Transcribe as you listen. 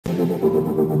Ladies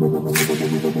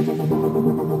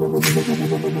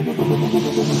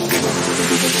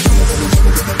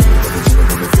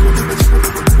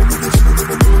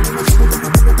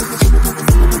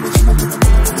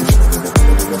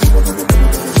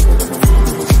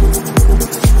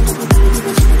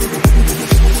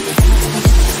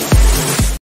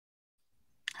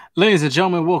and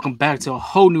gentlemen, welcome back to a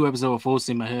whole new episode of Full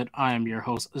Steam Ahead. I am your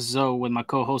host, Zoe, with my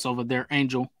co-host over there,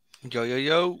 Angel.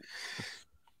 Yo.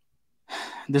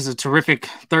 This is a terrific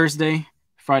Thursday.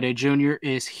 Friday Junior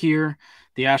is here.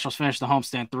 The Astros finished the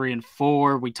homestand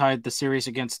 3-4. We tied the series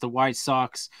against the White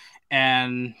Sox.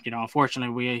 And,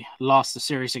 unfortunately, we lost the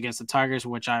series against the Tigers,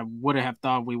 which I would have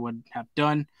thought we would have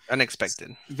done.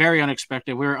 Unexpected. Very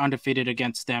unexpected. We were undefeated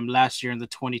against them last year in the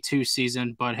 22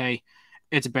 season. But, hey,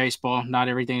 it's baseball. Not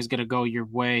everything is going to go your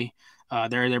way.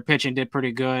 Their pitching did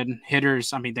pretty good.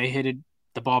 Hitters, they hit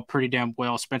the ball pretty damn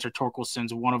well. Spencer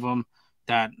Torkelson's one of them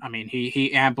that,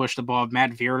 he ambushed the ball.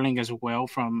 Matt Vierling as well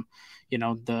from,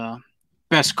 the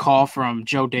best call from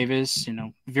Joe Davis.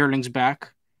 Vierling's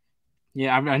back.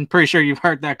 Yeah, I'm pretty sure you've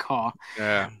heard that call.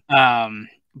 Yeah.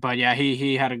 But, yeah,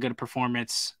 he had a good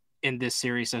performance in this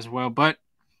series as well. But,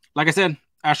 like I said,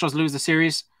 Astros lose the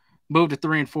series, move to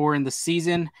 3-4 in the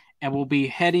season, and we'll be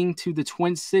heading to the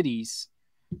Twin Cities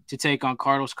to take on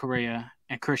Carlos Correa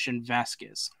and Christian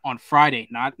Vasquez on Friday.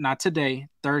 Not today,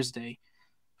 Thursday,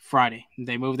 Friday.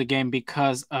 They moved the game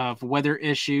because of weather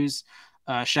issues.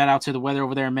 Shout out to the weather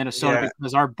over there in Minnesota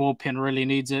because our bullpen really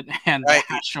needs it, and the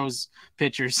Astros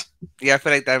pitchers. Yeah, I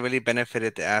feel like that really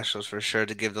benefited the Astros for sure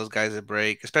to give those guys a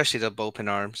break, especially the bullpen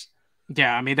arms.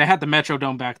 Yeah, they had the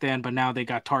Metrodome back then, but now they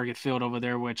got Target Field over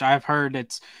there, which I've heard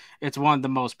it's one of the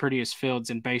most prettiest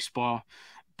fields in baseball.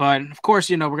 But, of course,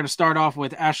 we're going to start off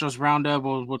with Astros Roundup.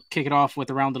 We'll kick it off with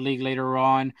Around the League later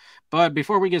on. But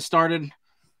before we get started,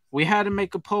 we had to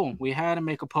make a poll. We had to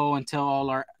make a poll and tell all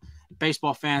our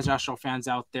baseball fans, Astro fans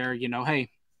out there, hey,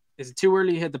 is it too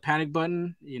early to hit the panic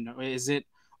button? Is it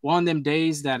one of them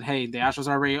days that, hey, the Astros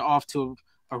are already off to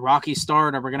a rocky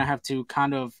start, or we're going to have to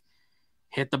kind of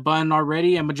hit the button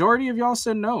already? And majority of y'all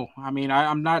said no.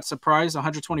 I'm not surprised.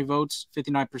 120 votes,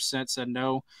 59% said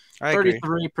no.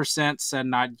 33% said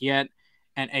not yet,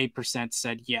 and 8%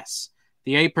 said yes.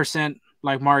 The 8%,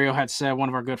 like Mario had said, one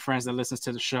of our good friends that listens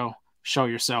to the show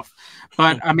yourself.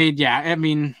 But,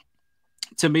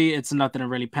 to me, it's nothing to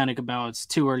really panic about. It's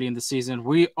too early in the season.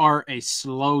 We are a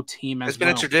slow team as well. It's been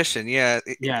a tradition, yeah.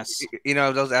 Yes.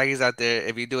 Those Aggies out there,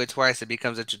 if you do it twice, it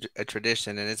becomes a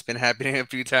tradition, and it's been happening a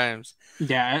few times.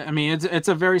 Yeah, it's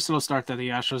a very slow start that the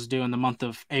Astros do in the month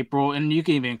of April, and you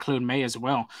can even include May as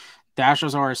well. The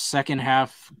Astros are a second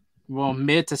half,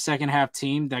 mid to second half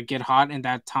team that get hot in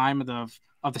that time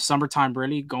of the summertime,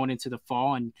 really going into the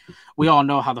fall, and we all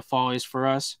know how the fall is for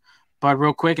us. But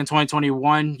real quick, in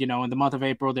 2021, in the month of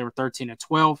April, they were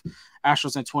 13-12.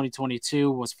 Astros in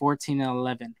 2022 was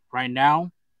 14-11. Right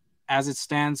now, as it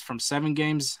stands from 7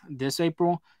 games this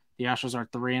April, the Astros are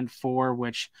 3-4,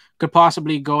 which could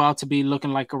possibly go out to be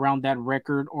looking like around that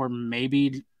record, or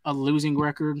maybe a losing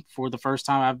record for the first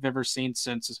time I've ever seen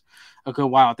since a good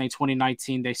while. I think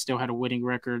 2019, they still had a winning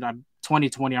record.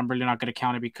 2020, I'm really not going to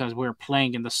count it because we were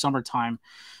playing in the summertime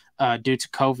due to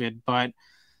COVID. But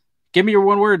give me your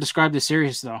one word to describe this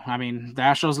series, though. The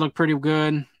Astros look pretty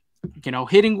good.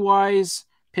 Hitting-wise,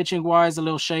 pitching-wise, a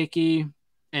little shaky.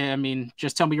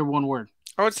 Just tell me your one word.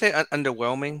 I would say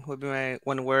underwhelming would be my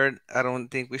one word. I don't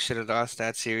think we should have lost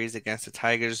that series against the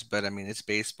Tigers, but, it's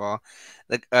baseball.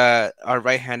 Like, our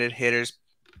right-handed hitters,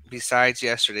 besides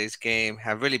yesterday's game,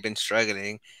 have really been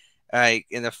struggling.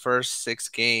 In the first 6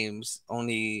 games,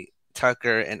 only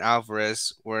Tucker and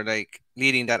Alvarez were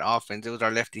leading that offense. It was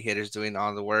our lefty hitters doing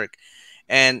all the work.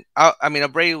 And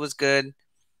Abreu was good,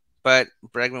 but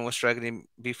Bregman was struggling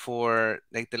before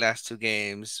the last 2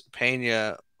 games.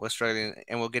 Pena was struggling,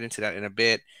 and we'll get into that in a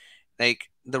bit.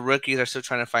 The rookies are still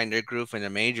trying to find their groove in the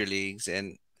major leagues,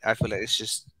 and I feel like it's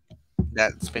just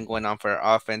that's been going on for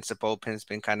our offense. The bullpen's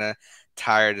been kind of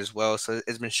tired as well, so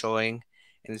it's been showing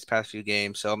in these past few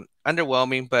games. So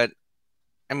underwhelming, but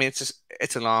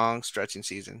it's a long stretching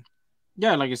season.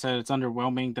 Yeah, like I said, it's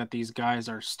underwhelming that these guys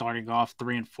are starting off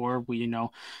 3-4.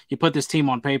 You put this team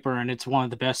on paper, and it's one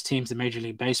of the best teams in Major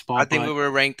League Baseball. I think we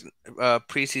were ranked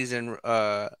preseason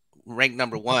ranked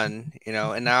number 1,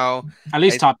 and now at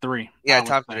least top 3. Yeah,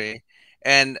 top 3.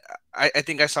 And I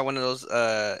think I saw one of those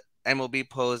MLB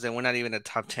polls, and we're not even a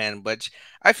top 10. But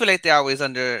I feel like they always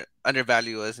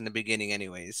undervalue us in the beginning,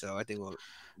 anyway. So I think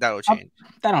that will change.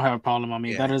 I don't have a problem.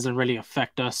 That doesn't really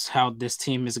affect us how this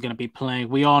team is going to be playing.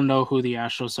 We all know who the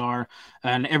Astros are,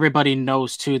 and everybody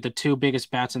knows too. The 2 biggest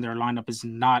bats in their lineup is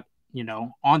not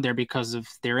on there because of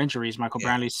their injuries. Michael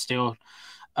Yeah. Brantley's still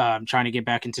trying to get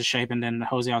back into shape, and then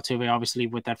Jose Altuve obviously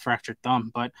with that fractured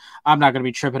thumb. But I'm not going to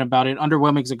be tripping about it.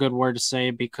 Underwhelming is a good word to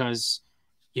say because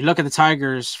you look at the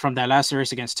Tigers from that last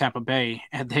series against Tampa Bay,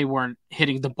 and they weren't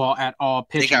hitting the ball at all.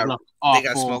 They Pitching got looked they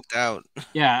got awful. smoked out.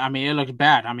 Yeah, I mean, it looked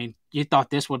bad. I mean, you thought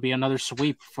this would be another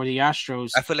sweep for the I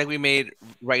Astros. feel like we made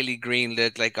Riley Green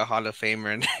look like a Hall of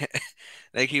Famer, and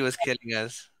like he was killing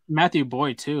us. Matthew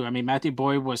Boyd too. I mean, Matthew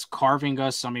Boyd was carving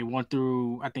us. I mean, went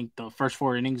through I think the first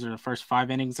 4 innings or the first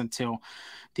 5 innings until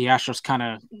the Astros kind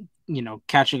of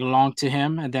catching along to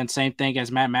him, and then same thing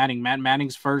as Matt Manning. Matt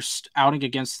Manning's first outing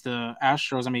against the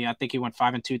Astros. I mean, I think he went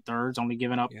 5 2/3, only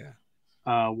giving up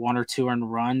Yeah. one or two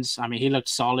earned runs. I mean, he looked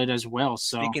solid as well.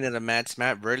 So, Speaking of the Mets,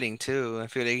 Matt Burling too. I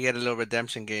feel like he had a little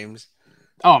redemption games.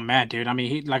 oh man, dude. I mean,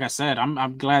 he like I said,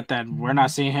 I'm glad that we're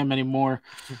not seeing him anymore.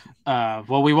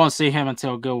 Well, we won't see him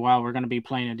until a good while. We're going to be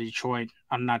playing in Detroit.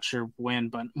 I'm not sure when,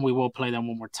 but we will play them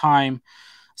one more time.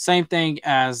 Same thing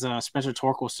as Spencer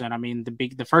Torkelson. I mean,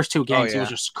 the first two Oh games he was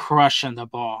yeah. just crushing the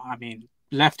ball. I mean,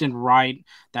 left and right.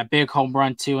 That big home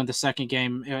run too in the second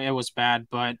game, it was bad.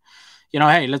 But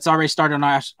hey, let's already start on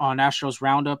Astros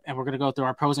roundup, and we're gonna go through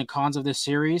our pros and cons of this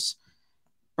series.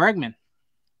 Bregman,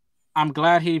 I'm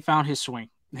glad he found his swing.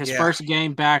 His Yeah. first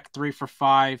game back, 3 for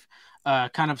 5.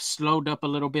 Kind of slowed up a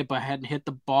little bit, but had hit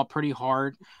the ball pretty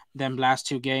hard. Them last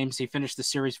two games, he finished the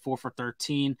series 4 for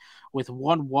 13 with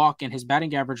one walk, and his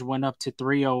batting average went up to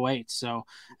 308. So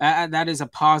that is a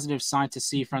positive sign to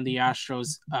see from the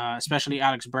Astros, especially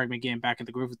Alex Bregman getting back in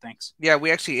the groove of things. Yeah,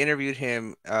 we actually interviewed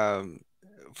him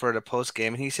for the post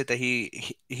game, and he said that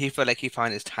he felt like he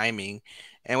found his timing,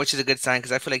 and which is a good sign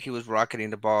because I feel like he was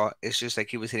rocketing the ball. It's just like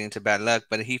he was hitting into bad luck,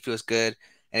 but he feels good,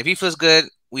 and if he feels good,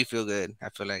 we feel good. I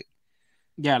feel like.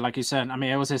 Yeah, like you said, I mean,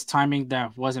 it was his timing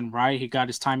that wasn't right. He got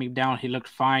his timing down. He looked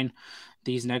fine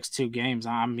these next two games.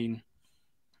 I mean,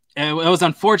 it was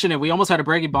unfortunate. We almost had a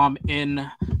breaking bomb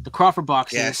in the Crawford Yeah, I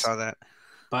boxes, saw that.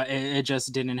 but it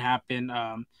just didn't happen.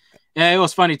 Yeah, it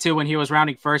was funny too when he was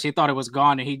rounding first. He thought it was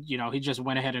gone, and he just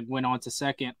went ahead and went on to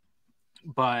second.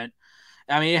 But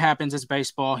I mean, it happens. It's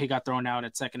baseball. He got thrown out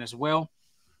at second as well.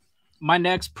 My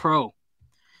next pro,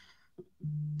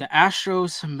 the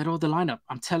Astros middle of the lineup.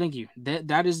 I'm telling you,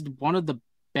 that is one of the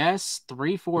best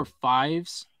 3, 4,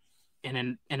 5s in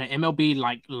an MLB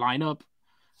like lineup.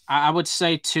 I would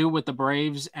say two with the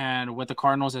Braves and with the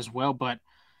Cardinals as well, but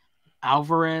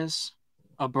Alvarez,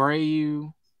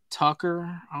 Abreu,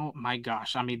 Tucker. Oh my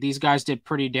gosh. I mean, these guys did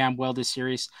pretty damn well this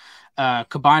series.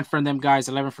 Combined from them guys,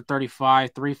 11 for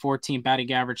 35, 314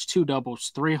 batting average, two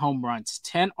doubles, three home runs,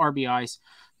 10 RBIs,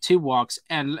 two walks.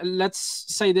 And let's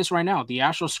say this right now. The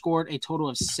Astros scored a total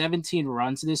of 17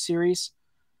 runs this series.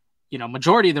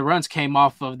 Majority of the runs came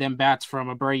off of them bats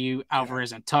from Abreu, Yeah.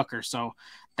 Alvarez, and Tucker. So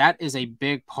that is a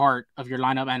big part of your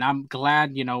lineup. And I'm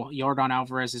glad, Yordan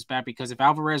Alvarez is back because if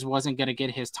Alvarez wasn't going to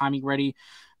get his timing ready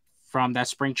from that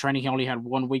spring training, he only had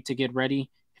 1 week to get ready.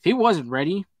 If he wasn't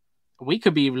ready, we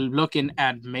could be looking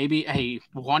at maybe a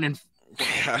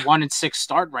 1-6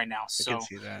 start right now. I can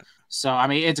see that. So I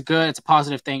mean, it's good. It's a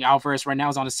positive thing. Alvarez right now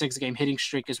is on a 6-game hitting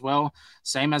streak as well.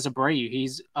 Same as Abreu.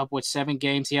 He's up with 7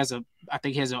 games. I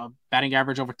think he has a batting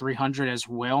average over 300 as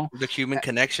well. The human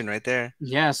connection right there.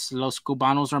 Yes, Los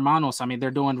Cubanos Hermanos. I mean,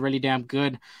 they're doing really damn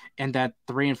good in that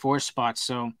 3 and 4 spot.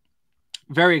 So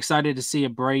very excited to see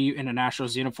Abreu in a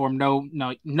Nationals uniform. No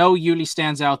Yuli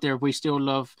stands out there. We still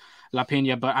love La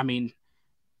Pena, but I mean,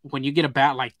 when you get a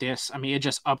bat like this, I mean, it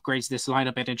just upgrades this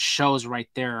lineup and it shows right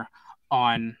there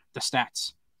on the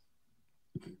stats.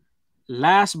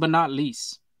 Last but not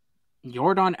least,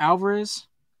 Yordan Alvarez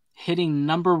hitting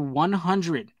number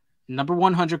 100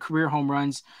 career home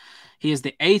runs. He is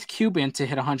the 8th Cuban to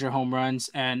hit 100 home runs.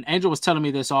 And Angel was telling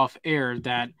me this off air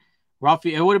that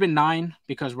it would have been 9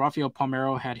 because Rafael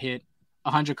Palmeiro had hit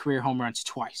 100 career home runs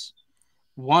twice.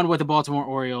 One with the Baltimore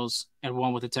Orioles and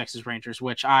one with the Texas Rangers,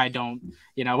 which I don't,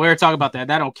 we were talking about that.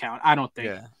 That don't count. I don't think.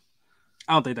 Yeah.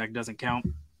 I don't think that doesn't count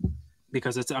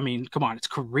because I mean, come on, it's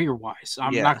career wise.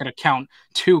 I'm Yeah. not going to count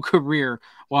 2 career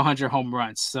 100 home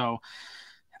runs. So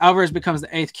Alvarez becomes the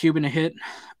 8th Cuban to hit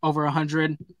over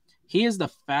 100. He is the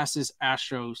fastest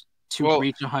Astros to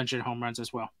reach 100 home runs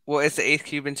as well. Well, it's the 8th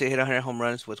Cuban to hit 100 home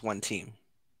runs with one team.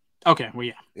 Okay, well,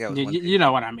 yeah. You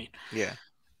know what I mean. Yeah.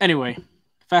 Anyway,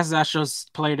 fastest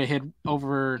Astros player to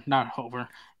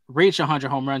reach 100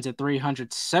 home runs at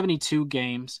 372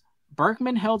 games.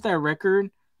 Berkman held that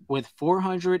record with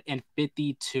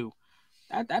 452.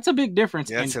 That's a big difference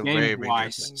in game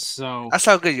wise. So that's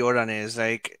how good Yordan is.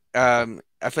 Like, I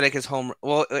feel like his home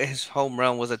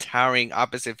run was a towering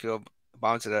opposite field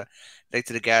bomb to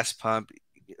the gas pump.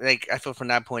 like I feel from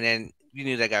that point in, you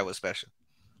knew that guy was special.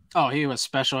 Oh, he was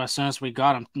special as soon as we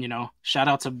got him. Shout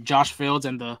out to Josh Fields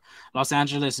and the Los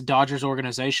Angeles Dodgers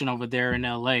organization over there in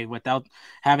LA. Without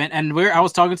having, and I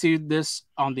was talking to you this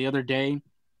on the other day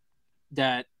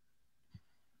that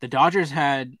the Dodgers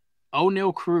had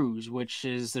O'Neal Cruz, which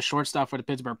is the shortstop for the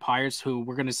Pittsburgh Pirates, who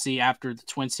we're going to see after the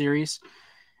Twin Series,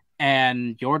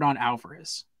 and Jordan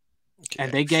Alvarez.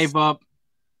 And they Yes. gave up,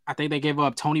 I think they gave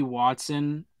up Tony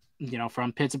Watson,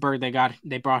 from Pittsburgh.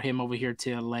 They brought him over here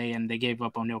to LA, and they gave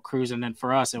up O'Neal Cruz. And then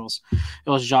for us, it was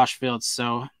Josh Fields.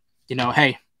 So,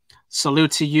 hey,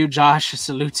 salute to you, Josh.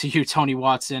 Salute to you, Tony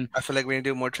Watson. I feel like we need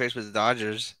to do more trades with the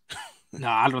Dodgers. No,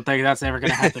 I don't think that's ever going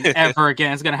to happen ever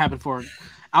again. It's going to happen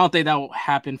I don't think that will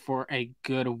happen for a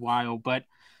good while, but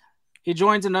he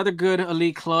joins another good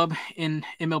elite club in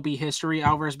MLB history.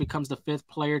 Alvarez becomes the fifth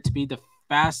player to be the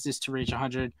fastest to reach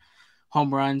 100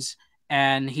 home runs,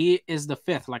 and he is the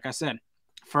fifth, like I said.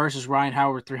 First is Ryan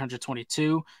Howard,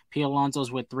 322. P.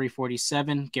 Alonso's with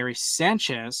 347. Gary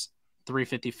Sanchez,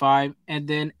 355. And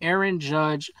then Aaron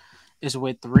Judge is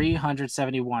with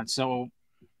 371. So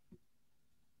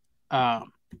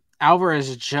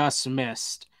Alvarez just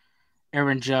missed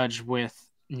Aaron Judge with,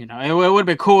 it would have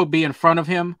been cool to be in front of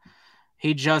him.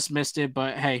 He just missed it,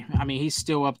 but hey, I mean, he's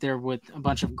still up there with a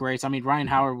bunch of greats. I mean, Ryan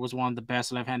Howard was one of the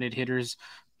best left-handed hitters.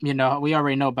 We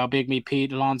already know about Big Me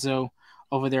Pete Alonso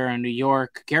over there in New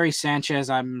York. Gary Sanchez,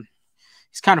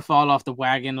 he's kind of fall off the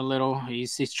wagon a little.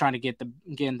 He's trying to get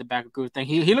in the back of good thing.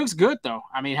 He looks good though.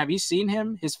 I mean, have you seen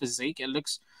him? His physique, it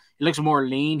looks more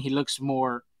lean. He looks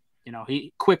more,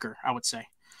 he quicker, I would say.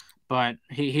 But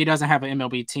he doesn't have an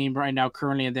MLB team right now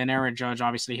currently. And then Aaron Judge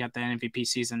obviously had the MVP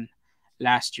season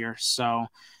last year. So,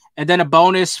 and then a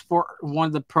bonus for one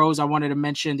of the pros I wanted to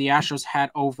mention: the Astros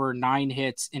had over 9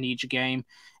 hits in each game.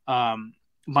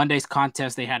 Monday's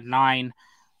contest they had 9.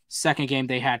 Second game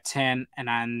they had 10, and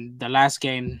on the last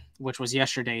game, which was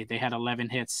yesterday, they had 11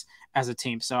 hits as a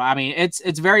team. So I mean,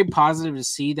 it's very positive to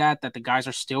see that the guys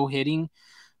are still hitting.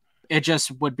 It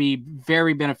just would be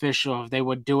very beneficial if they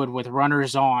would do it with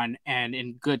runners on and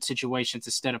in good situations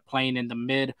instead of playing in the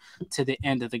mid to the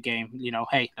end of the game.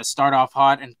 Hey, let's start off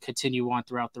hot and continue on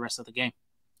throughout the rest of the game.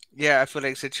 Yeah, I feel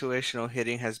like situational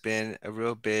hitting has been a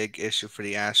real big issue for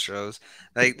the Astros.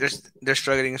 Like they're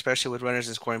struggling, especially with runners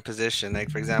in scoring position. Like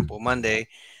for example, Monday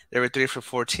they were 3 for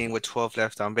 14 with 12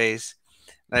 left on base.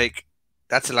 Like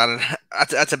that's a lot of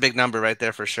that's a big number right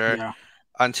there for sure. Yeah.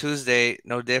 On Tuesday,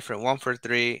 no different. 1 for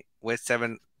 3 with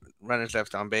 7 runners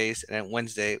left on base, and then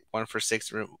Wednesday 1 for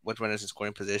 6 with runners in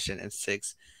scoring position and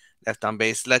 6 left on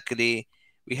base. Luckily,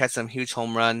 we had some huge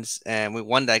home runs and we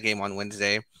won that game on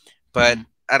Wednesday, but Mhm.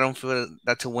 I don't feel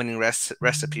that's a winning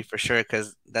recipe for sure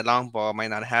because the long ball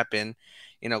might not happen,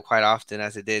 quite often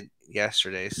as it did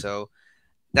yesterday. So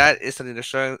that is something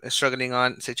they're struggling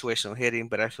on situational hitting.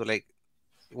 But I feel like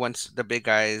once the big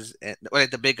guys,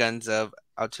 like the big guns of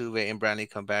Altuve and Brantley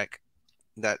come back,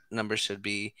 that number should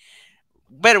be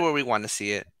better where we want to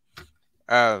see it.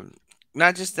 Um,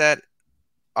 Not just that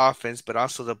offense, but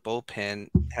also the bullpen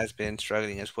has been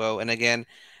struggling as well. And again,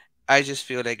 I just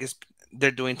feel like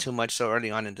they're doing too much so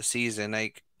early on in the season.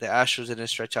 Like the Astros didn't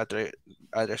stretch out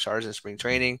their stars in spring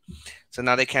training, so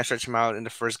now they can't stretch them out in the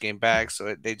first game back.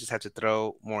 So they just have to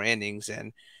throw more innings.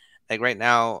 And like right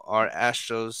now, our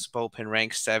Astros bullpen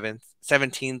ranks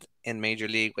 17th in Major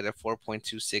League with a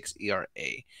 4.26 ERA.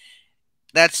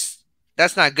 That's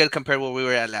not good compared to where we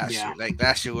were at last Yeah. year. Like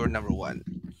last year we were number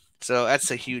one, so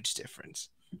that's a huge difference.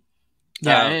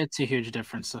 Yeah, it's a huge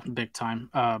difference, big time.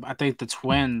 I think the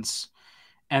Twins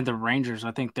and the Rangers,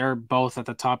 I think they're both at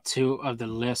the top 2 of the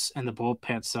list in the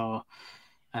bullpen. So,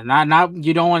 and not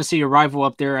you don't want to see your rival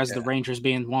up there as Yeah. the Rangers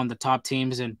being one of the top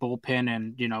teams in bullpen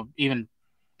and even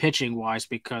pitching wise,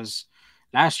 because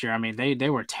last year, I mean, they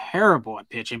were terrible at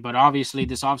pitching, but obviously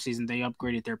this offseason they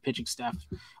upgraded their pitching staff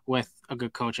with a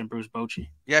good coach in Bruce Bochy.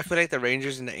 Yeah, I feel like the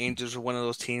Rangers and the Angels were one of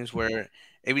those teams where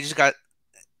if we just got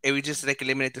if we just like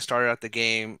eliminate the starter out the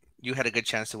game, you had a good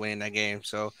chance to win in that game.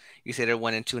 So you say they're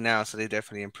 1-2 now, so they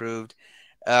definitely improved.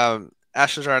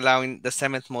 Astros are allowing the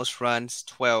 7th most runs,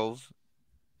 12,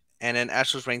 and then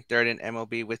Astros ranked 3rd in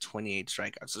MLB with 28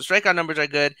 strikeouts. So strikeout numbers are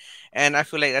good, and I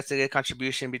feel like that's a good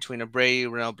contribution between Abreu,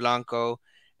 Ronel Blanco,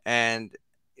 and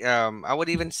I would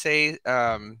even say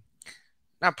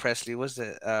not Presley. Was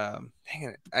it? Hang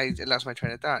on, I lost my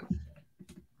train of thought.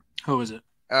 Who is it?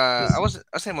 I was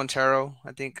saying Montero.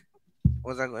 I think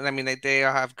was I mean like they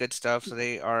all have good stuff, so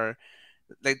they are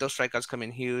like those strikeouts come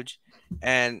in huge,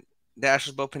 and the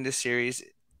Astros bullpen this series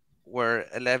were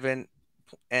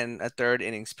and a third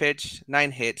innings pitched,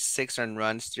 9 hits, 6 earned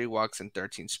runs, 3 walks, and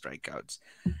 13 strikeouts.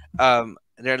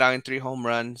 They're allowing 3 home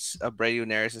runs. Abreu,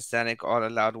 Neris, and Stanek all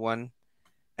allowed one.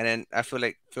 And then I feel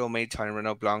like Phil Maton and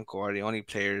Renault Blanco are the only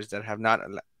players that have not.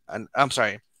 I'm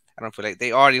sorry, I don't feel like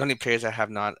they are the only players that have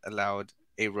not allowed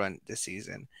a run this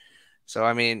season. So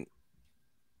I mean,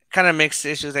 kind of mixed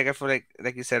issues. Like I feel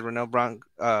like you said, Renault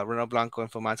Blanco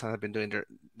and Phil Maton have been doing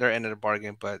their end of the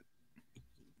bargain, but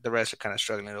the rest are kind of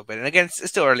struggling a little bit. And again, it's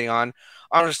still early on.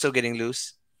 Arms are still getting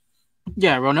loose.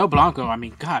 Yeah, Ronel Blanco. I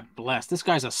mean, God bless. This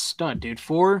guy's a stud, dude.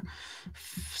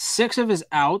 Six of his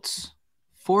outs,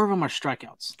 four of them are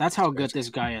strikeouts. That's how good this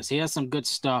guy is. He has some good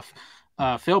stuff.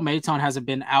 Phil Maton hasn't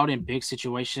been out in big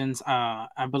situations.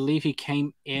 I believe he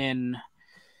came in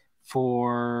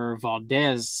for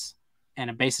Valdez and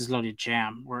a bases loaded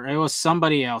jam where it was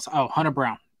somebody else. Oh, Hunter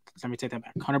Brown. Let me take that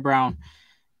back. Hunter Brown.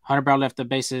 Hunter Brown left the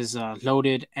bases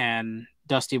loaded, and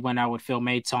Dusty went out with Phil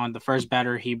Maton. The first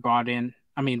batter he brought in,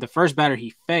 the first batter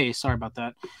he faced, sorry about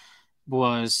that,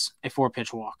 was a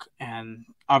 4-pitch walk. And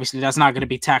obviously that's not going to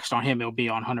be taxed on him. It'll be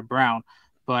on Hunter Brown.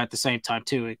 But at the same time,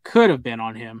 too, it could have been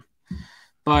on him.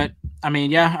 But,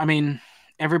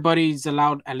 everybody's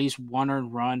allowed at least one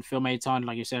earned run. Phil Maton,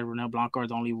 like you said, Ronel Blanco are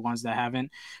the only ones that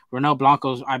haven't. Ronel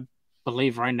Blanco, I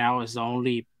believe right now, is the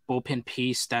only bullpen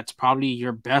piece that's probably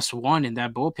your best one in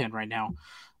that bullpen right now.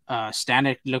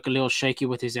 Stanek look a little shaky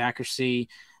with his accuracy.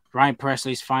 Ryan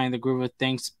Presley's finding the groove of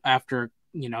things after,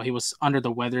 he was under the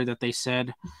weather that they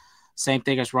said. Same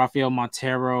thing as Rafael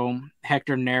Montero.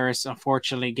 Hector Neris,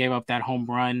 unfortunately, gave up that home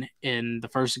run in the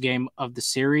first game of the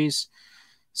series.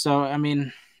 So,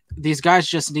 these guys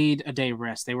just need a day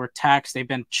rest. They were taxed. The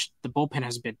bullpen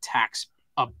has been taxed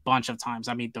a bunch of times.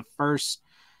 The first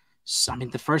 7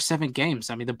 games,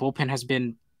 the bullpen has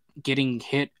been getting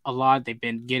hit a lot. They've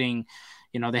been getting,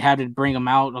 they had to bring them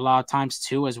out a lot of times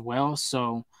too as well.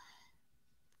 So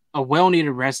a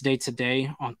well-needed rest day today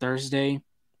on Thursday.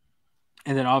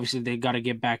 And then obviously they got to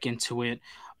get back into it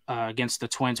against the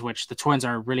Twins, which the Twins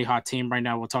are a really hot team right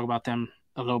now. We'll talk about them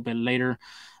a little bit later.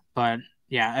 But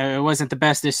yeah, it wasn't the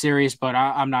best this series, but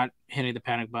I'm not hitting the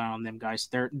panic button on them guys.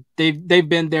 They've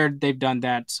been there, they've done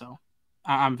that. So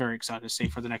I'm very excited to see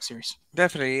for the next series.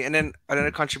 Definitely. And then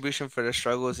another contribution for the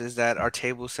struggles is that our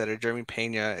table setter, Jeremy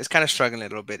Pena, is kind of struggling a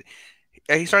little bit.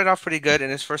 He started off pretty good in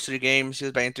his first 3 games. He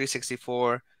was batting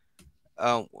 364.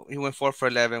 He went 4 for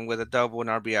 11 with a double and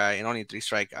RBI and only 3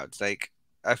 strikeouts. Like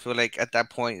I feel like at that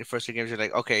point in the first 3 games, you're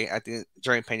like, okay, I think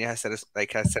Jeremy Pena has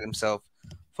set himself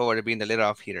forward to being the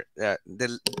leadoff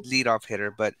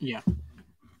hitter. But yeah,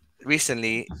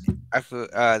 recently, I feel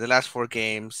the last 4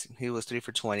 games, he was 3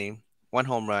 for 20, 1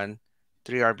 home run,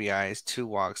 3 RBIs, 2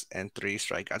 walks, and 3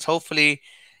 strikeouts. Hopefully,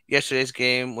 yesterday's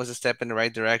game was a step in the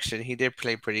right direction. He did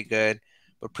play pretty good,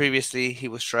 but previously he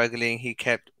was struggling. He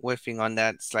kept whiffing on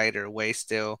that slider away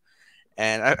still,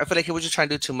 and I feel like he was just trying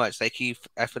to do too much. I feel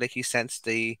like he sensed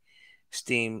the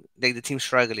steam, like the team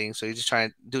struggling, so he's just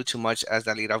trying to do too much as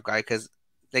that leadoff guy because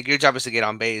like your job is to get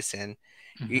on base and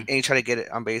you try to get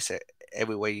it on base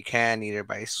every way you can, either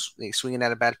by swinging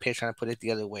at a bad pitch, trying to put it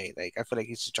the other way. Like I feel like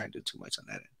he's just trying to do too much on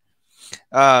that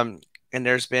end. And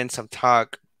there's been some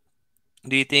talk.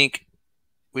 Do you think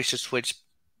we should switch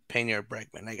Pena or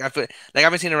Bregman? Like I feel like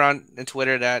I've been seeing around in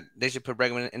Twitter that they should put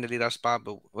Bregman in the leadoff spot.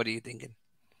 But what are you thinking?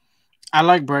 I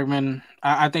like Bregman.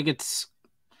 I think it's,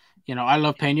 I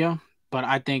love Pena, but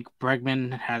I think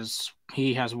Bregman has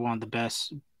one of the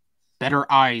better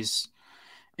eyes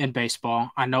in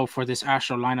baseball. I know for this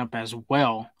Astro lineup as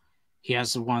well, he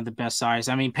has one of the best eyes.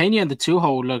 Pena in the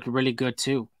 2-hole looked really good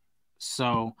too.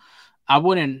 So I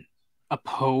wouldn't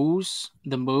oppose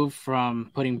the move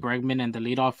from putting Bregman in the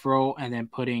leadoff role and then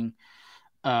putting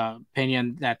Pena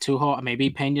in that 2-hole.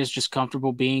 Maybe Pena's just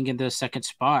comfortable being in the second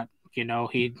spot. He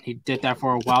did that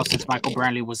for a while since Michael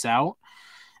Brantley was out.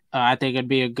 I think it'd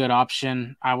be a good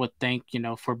option. I would think,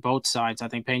 for both sides. I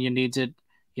think Pena needs it,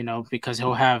 because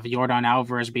he'll have Yordan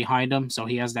Alvarez behind him, so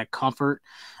he has that comfort.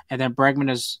 And then Bregman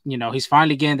is, he's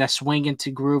finally getting that swing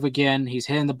into groove again. He's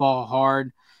hitting the ball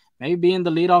hard. Maybe being the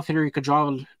leadoff hitter, he could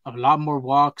draw a lot more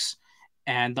walks,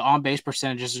 and the on-base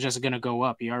percentage is just going to go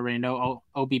up. You already know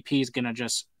OBP is going to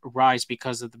just rise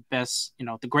because of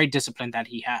the great discipline that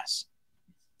he has.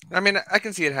 I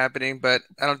can see it happening, but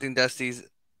I don't think I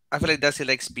feel like Dusty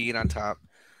likes speed on top,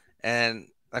 and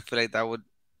I feel like that would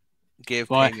give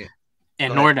But Pena.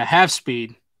 in order to have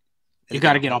speed, you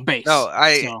got to get on base. No,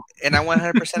 I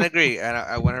 100% agree, and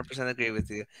I 100% agree with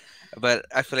you. But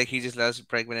I feel like he just loves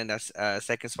Bregman in that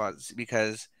second spot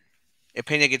because if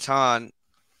Pena gets on,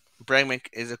 Bregman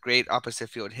is a great opposite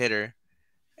field hitter,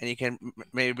 and you can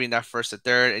maybe bring that first to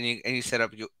third, and you set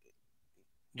up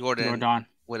Jordan Jordan.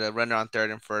 with a runner on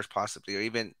third and first, possibly, or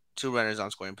even two runners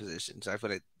on scoring position. So I feel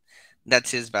like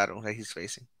that's his battle that he's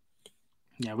facing.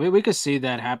 Yeah, we could see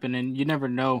that happen, and you never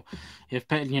know if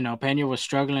Pena was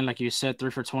struggling, like you said, 3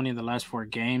 for 20 in the last 4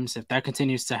 games. If that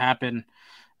continues to happen,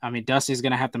 I mean, Dusty's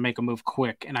gonna have to make a move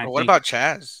quick, and I What think about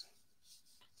Chaz?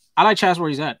 I like Chaz where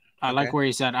he's at. I like Okay. where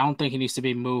he's at. I don't think he needs to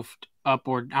be moved up,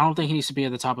 or I don't think he needs to be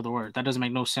at the top of the order. That doesn't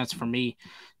make no sense for me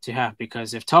to have,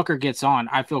 because if Tucker gets on,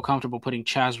 I feel comfortable putting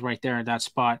Chaz right there in that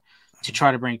spot to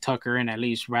try to bring Tucker in at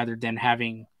least, rather than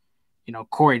having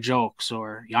Corey Jokes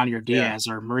or Yanier Yeah. Diaz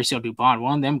or Mauricio Dubon,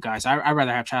 one of them guys. I'd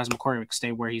rather have Chaz McCormick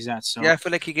stay where he's at. Yeah, So I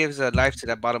feel like he gives a life to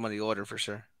that bottom of the order for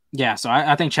sure. yeah, so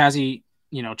I think Chazzy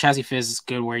Fizz is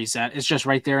good where he's at. It's just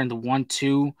right there in the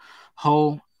 1-2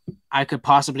 hole. I could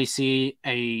possibly see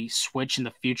a switch in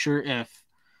the future if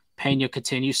Pena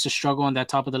continues to struggle on that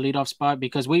top of the leadoff spot,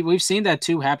 because we've seen that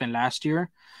too happen last year,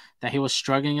 that he was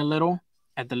struggling a little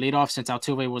at the leadoff since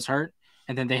Altuve was hurt,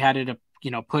 and then they had to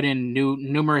put in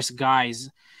numerous guys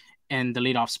in the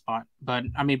leadoff spot. But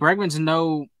I mean, Bregman's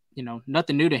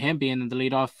nothing new to him being in the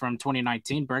leadoff from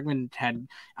 2019. Bregman had,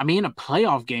 I mean, in a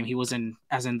playoff game, he was in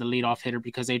the leadoff hitter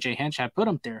because AJ Hinch had put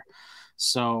him there.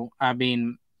 So, I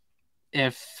mean,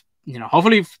 if,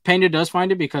 hopefully Pena does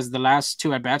find it, because the last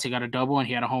 2 at bats, he got a double and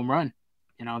he had a home run.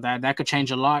 That could change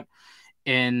a lot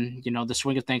in, the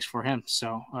swing of things for him.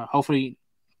 So, hopefully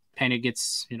Pena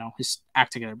gets, his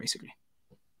act together, basically.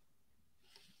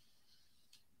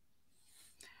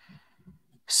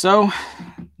 So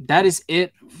that is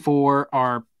it for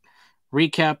our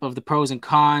recap of the pros and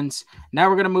cons. Now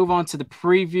we're going to move on to the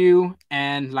preview.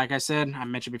 And like I said, I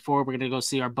mentioned before, we're going to go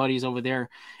see our buddies over there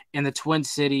in the Twin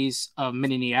Cities of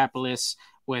Minneapolis,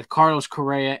 with Carlos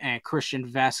Correa and Christian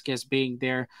Vasquez being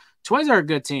there. Twins are a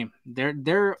good team.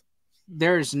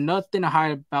 There's nothing to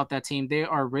hide about that team. They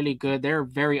are really good. They're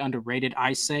very underrated,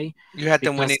 I say. You had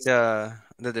them winning Because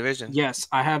the division. yes,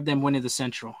 I have them winning the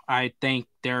Central. I think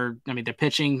they're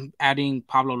pitching, adding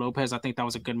Pablo Lopez, I think that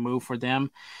was a good move for them.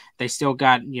 They still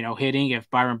got, hitting if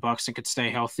Byron Buxton could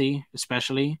stay healthy,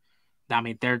 especially. I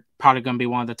mean, they're probably going to be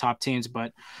one of the top teams.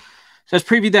 But let's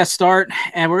preview that start.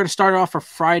 And we're going to start off for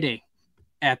Friday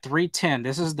at 3:10.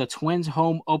 This is the Twins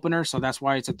home opener, so that's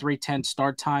why it's a 3:10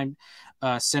 start time.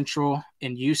 Central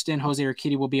in Houston. Jose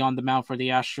Urquidy will be on the mound for the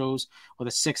Astros with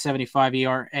a 6.75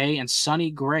 ERA, and Sonny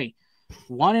Gray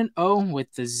 1-0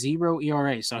 with the 0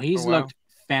 ERA. So he's looked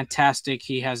fantastic.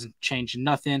 He hasn't changed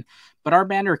nothing. But our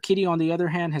man Urquidy, on the other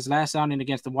hand, his last outing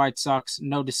against the White Sox,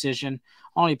 no decision.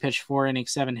 Only pitched 4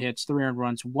 innings, 7 hits, 3 earned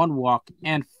runs, 1 walk,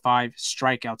 and 5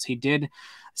 strikeouts. He did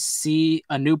see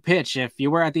a new pitch. If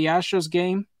you were at the Astros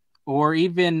game, or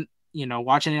even,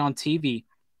 watching it on TV,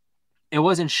 it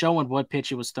wasn't showing what pitch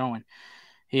he was throwing.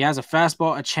 He has a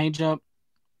fastball, a changeup.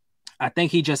 I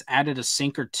think he just added a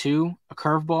sinker to a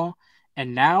curveball.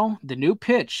 And now the new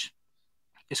pitch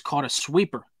is called a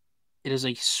sweeper. It is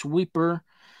a sweeper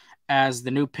as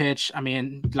the new pitch. I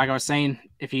mean, like I was saying,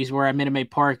 if he's were at Minute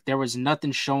Maid Park, there was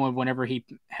nothing showing whenever he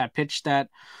had pitched that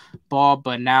ball.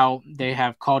 But now they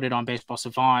have called it on Baseball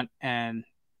Savant, and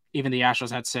even the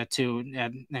Astros had said too,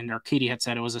 and Urquidy had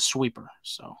said it was a sweeper.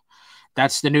 So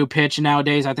that's the new pitch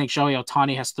nowadays. I think Shohei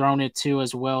Ohtani has thrown it too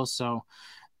as well. So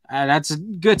that's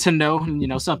good to know.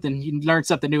 Something, you learn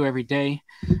something new every day.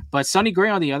 But Sonny Gray,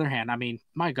 on the other hand, I mean,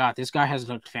 my God, this guy has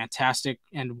looked fantastic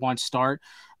in one start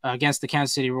against the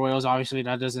Kansas City Royals. Obviously,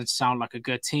 that doesn't sound like a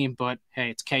good team, but hey,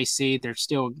 it's KC. They're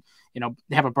still,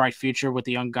 they have a bright future with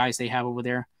the young guys they have over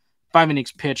there. 5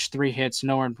 innings pitched, 3 hits,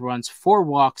 no earned runs, 4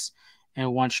 walks,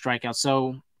 and 1 strikeout.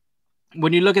 So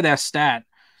when you look at that stat,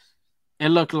 it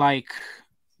looked like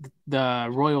the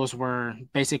Royals were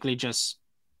basically just,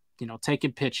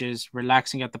 taking pitches,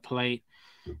 relaxing at the plate,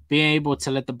 being able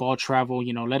to let the ball travel,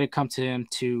 let it come to him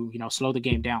to, slow the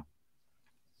game down.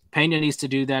 Pena needs to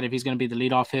do that if he's going to be the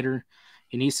leadoff hitter.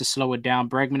 He needs to slow it down.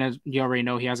 Bregman, as you already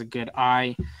know, he has a good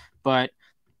eye. But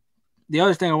the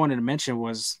other thing I wanted to mention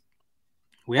was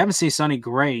we haven't seen Sonny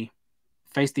Gray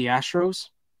face the Astros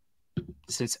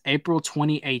since April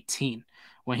 2018,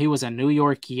 when he was a New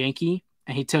York Yankee,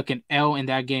 and he took an L in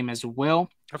that game as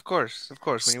well. Of course.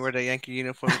 When you wear the Yankee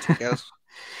uniform, you take L's.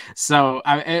 So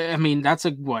I mean, that's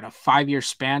a 5-year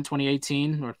span,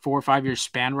 2018, or 4 or 5 year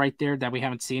span right there that we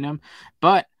haven't seen him.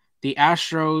 But the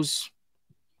Astros,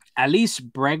 at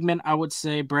least Bregman, I would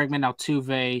say Bregman,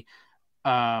 Altuve,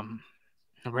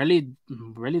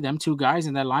 really them 2 guys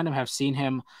in that lineup have seen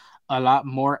him a lot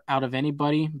more out of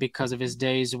anybody because of his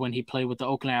days when he played with the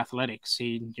Oakland Athletics.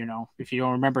 He, if you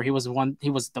don't remember, he was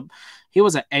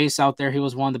an ace out there. He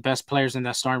was one of the best players in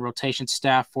that starting rotation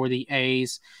staff for the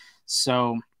A's.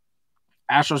 So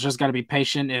Astros just got to be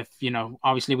patient. If,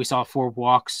 obviously we saw 4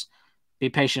 walks, be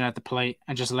patient at the plate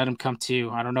and just let him come to you.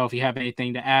 I don't know if you have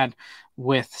anything to add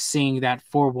with seeing that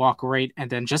 4 walk rate and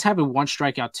then just having 1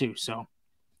 strikeout too. So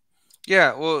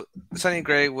Yeah, well, Sonny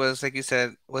Gray was, like you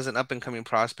said, was an up and coming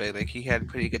prospect. Like he had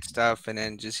pretty good stuff, and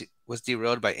then just was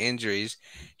derailed by injuries.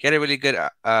 He had a really good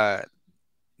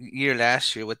year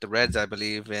last year with the Reds, I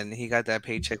believe, and he got that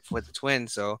paycheck for the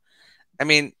Twins. So I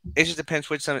mean, it just depends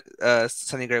which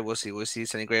Sonny Gray we'll see. We'll see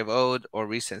Sonny Gray of old or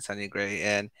recent Sonny Gray,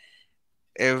 and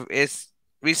if it's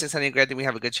recent Sonny Gray, then we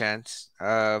have a good chance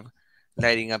of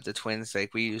lighting up the Twins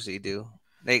like we usually do.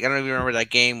 Like I don't even remember that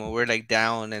game when we are like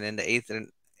down, and in the eighth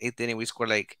inning we scored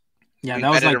like yeah, we that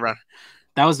was batted like around.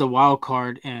 that was the wild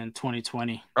card in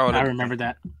 2020. Oh, I look at remember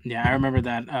that. Yeah, I remember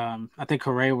that. I think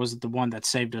Correa was the one that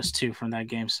saved us too from that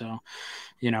game. So,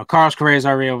 Carlos Correa is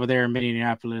already over there in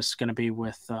Minneapolis, going to be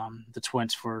with the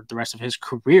Twins for the rest of his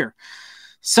career.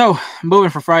 So, moving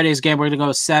for Friday's game, we're going to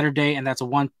go Saturday, and that's a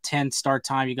 1:10 start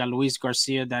time. You got Luis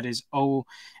Garcia, that is 0-1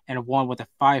 with a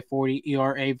 5.40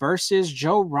 ERA versus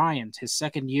Joe Ryan, his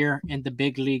second year in the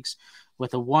big leagues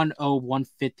with a 1.0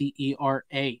 1.50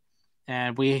 ERA.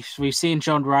 And we've seen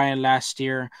Joe Ryan last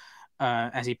year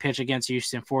as he pitched against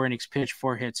Houston, 4 innings pitched,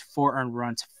 4 hits, 4 earned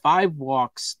runs, 5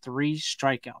 walks, 3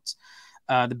 strikeouts.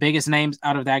 The biggest names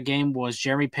out of that game was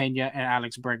Jeremy Pena and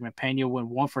Alex Bregman. Pena went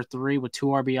 1 for 3 with 2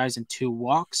 RBIs and 2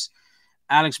 walks.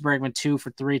 Alex Bregman 2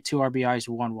 for 3, 2 RBIs,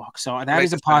 1 walk. So that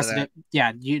is a positive.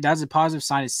 Yeah, that's a positive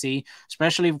sign to see,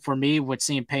 especially for me with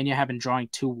seeing Pena having drawing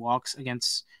 2 walks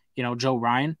against Joe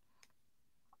Ryan.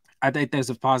 I think that's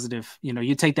a positive.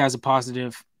 You take that as a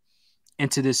positive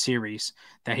into this series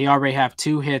that he already have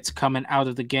 2 hits coming out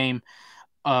of the game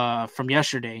from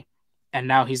yesterday, and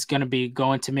now he's going to be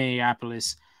going to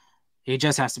Minneapolis. He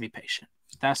just has to be patient.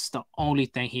 That's the only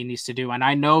thing he needs to do. And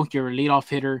I know you're a leadoff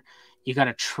hitter. You got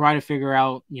to try to figure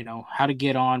out, how to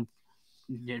get on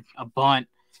a bunt,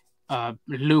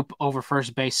 loop over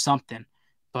first base, something.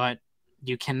 But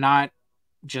you cannot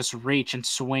just reach and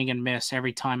swing and miss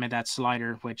every time at that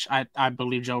slider, which I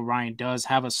believe Joe Ryan does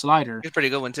have a slider. He's a pretty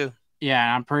good one too.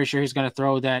 Yeah, I'm pretty sure he's going to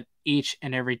throw that each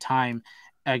and every time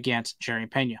against Jerry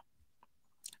Pena.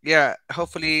 Yeah,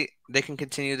 hopefully they can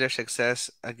continue their success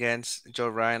against Joe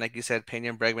Ryan. Like you said, Pena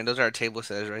and Bregman, those are our table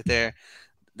setters right there.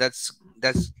 That's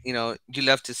you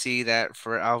love to see that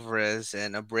for Alvarez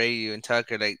and Abreu and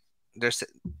Tucker. Like there's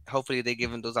hopefully they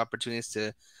give them those opportunities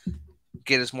to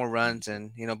get us more runs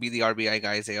and be the RBI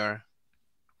guys they are.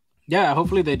 Yeah,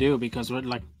 hopefully they do, because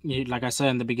like I said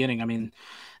in the beginning, I mean,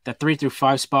 that 3 through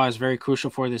 5 spot is very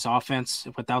crucial for this offense.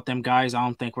 Without them guys, I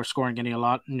don't think we're scoring we're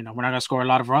not going to score a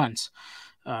lot of runs.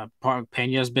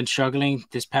 Pena's been struggling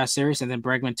this past series, and then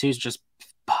Bregman too is just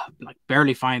like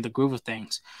barely finding the groove of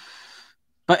things.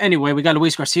 But anyway, we got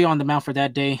Luis Garcia on the mound for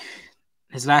that day.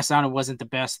 His last outing wasn't the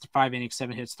best. 5 innings,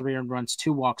 7 hits, 3 earned runs,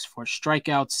 2 walks, 4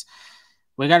 strikeouts.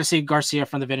 We got to see Garcia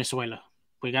from the Venezuela.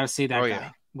 We got to see that guy.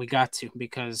 Yeah. We got to,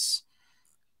 because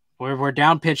we're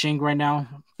down pitching right now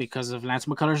because of Lance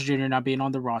McCullers Jr. not being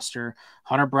on the roster.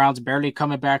 Hunter Brown's barely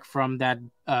coming back from that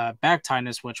back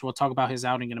tightness, which we'll talk about his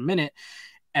outing in a minute.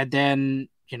 And then,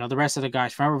 the rest of the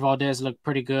guys, Framber Valdez looked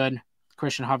pretty good.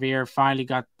 Christian Javier finally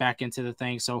got back into the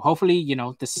thing. So hopefully,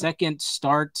 the second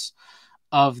start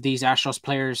of these Astros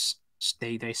players,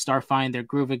 they start finding their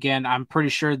groove again. I'm pretty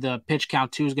sure the pitch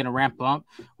count too is going to ramp up.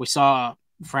 We saw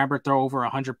Framber throw over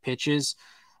 100 pitches.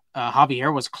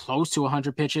 Javier was close to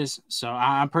 100 pitches. So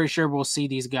I'm pretty sure we'll see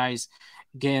these guys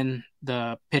getting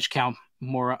the pitch count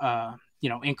more,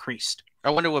 increased.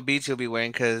 I wonder what beads he'll be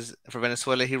wearing, because for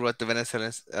Venezuela, he wrote the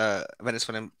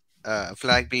Venezuelan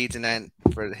flag beads, and then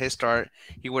for his start,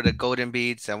 he wore the golden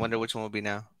beads. I wonder which one will be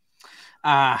now.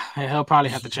 He'll probably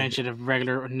have to change it to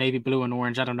regular navy blue and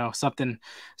orange. I don't know, something.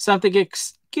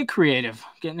 Get creative.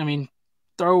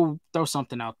 Throw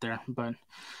something out there. But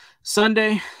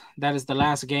Sunday, that is the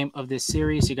last game of this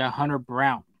series. You got Hunter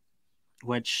Brown,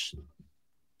 which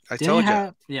I told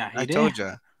you. Yeah, I told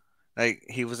you. Like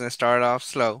he was gonna start off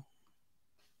slow,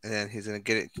 and then he's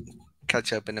gonna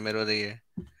catch up in the middle of the year.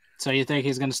 So you think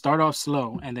he's gonna start off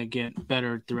slow and then get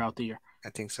better throughout the year?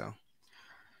 I think so.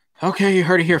 Okay, you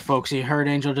heard it here, folks. You heard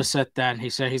Angel just said that. He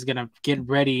said he's gonna get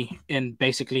ready in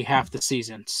basically half the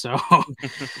season. So,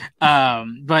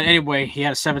 but anyway, he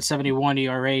had a 7.71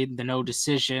 ERA, the no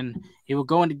decision. He was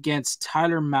going against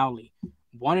Tyler Mahle,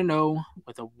 1-0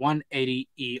 with a 1.80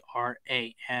 ERA,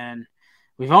 and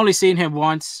we've only seen him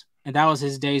once, and that was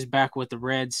his days back with the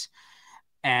Reds.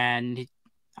 And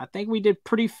I think we did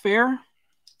pretty fair.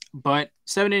 But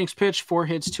 7 innings pitched, 4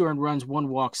 hits, 2 earned runs, 1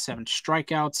 walk, 7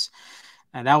 strikeouts.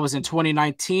 And that was in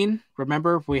 2019.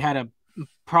 Remember, we had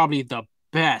probably the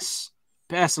best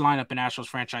best lineup in Astros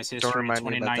franchise Don't history in remind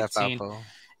me about that 2019. Falpo.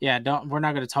 Yeah, don't we're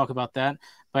not going to talk about that.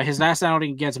 But his last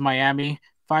outing against Miami,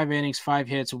 5 innings, 5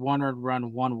 hits, 1 earned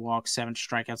run, 1 walk, 7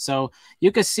 strikeouts. So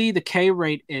you can see the K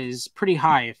rate is pretty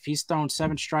high. If he's thrown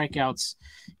 7 strikeouts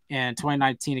in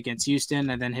 2019 against Houston,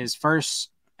 and then his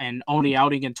first and only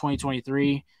outing in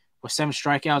 2023 with 7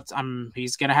 strikeouts,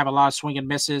 he's gonna have a lot of swing and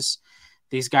misses.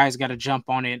 These guys got to jump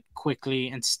on it quickly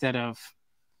instead of,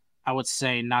 I would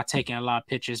say, not taking a lot of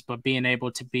pitches, but being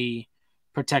able to be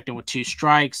protected with 2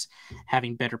 strikes,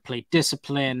 having better plate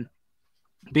discipline,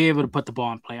 be able to put the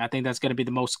ball in play. I think that's going to be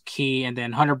the most key. And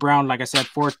then Hunter Brown, like I said,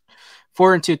 four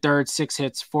and 2/3, 6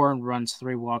 hits, 4 runs,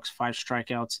 3 walks, 5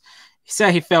 strikeouts. He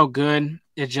said he felt good.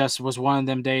 It just was one of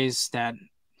them days that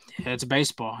it's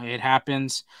baseball. It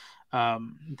happens.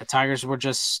 The Tigers were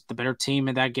just the better team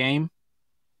in that game.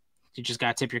 You just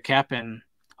got to tip your cap, and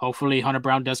hopefully Hunter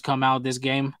Brown does come out of this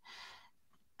game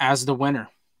as the winner.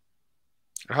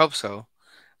 I hope so,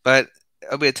 but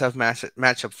it'll be a tough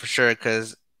matchup for sure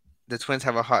because the Twins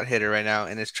have a hot hitter right now,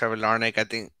 and it's Trevor Larnach. I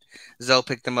think Zoe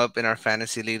picked him up in our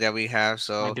fantasy league that we have. I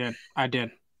So did. I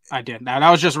did. I did. Now that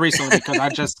was just recently because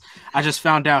I just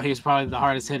found out he's probably the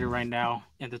hardest hitter right now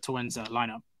in the Twins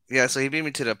lineup. yeah, so he beat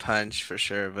me to the punch for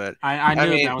sure. But I I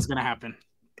knew mean, that was gonna happen.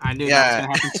 I knew that was yeah,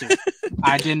 gonna happen too.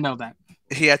 I didn't know that.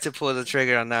 he had to pull the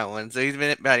trigger on that one. So he's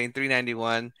been batting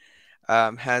 391,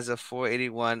 has a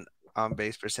 481 on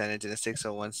base percentage and a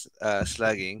 601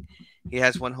 slugging. He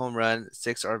has 1 home run,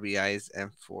 6 RBIs,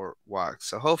 and 4 walks.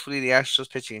 So hopefully the Astros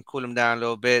pitching can cool him down a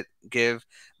little bit, give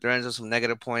Lorenzo some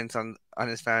negative points on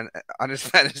his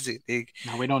fantasy league.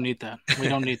 No, we don't need that. We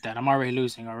don't need that. I'm already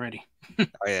losing already. Oh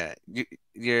yeah,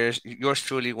 yours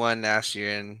truly won last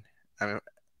year, and I'm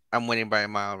I'm winning by a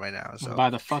mile right now. So By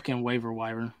the fucking waiver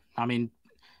wire. I mean,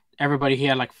 everybody he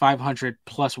had like 500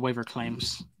 plus waiver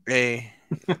claims. hey,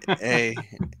 hey,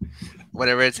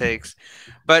 whatever it takes.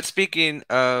 But speaking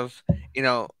of, you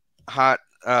know, hot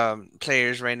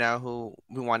players right now who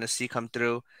we want to see come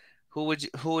through, who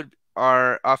would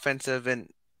our offensive and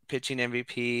pitching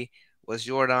MVP was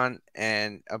Jordan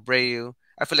and Abreu.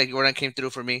 I feel like Jordan came through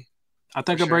for me I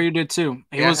for think sure. Abreu did too.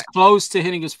 He Yeah, was close to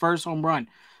hitting his first home run.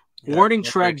 yeah, Warning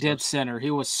that's very track dead close. center.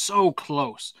 He was so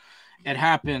close. It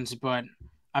happens, but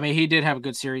I mean, he did have a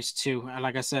good series too. And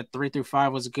like I said, 3 through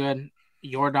 5 was good.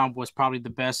 Jordan was probably the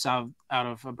best out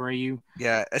of Abreu,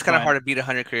 Yeah, it's kind of but hard to beat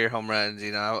 100 career home runs.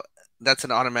 That's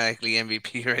an automatically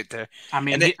MVP right there. And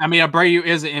it, I mean, Abreu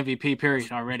is an MVP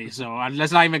period already. So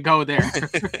let's not even go there.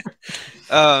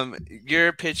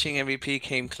 your pitching MVP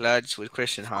came clutch with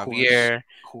Christian Of course, Javier. of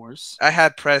course. I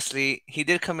had Presley. He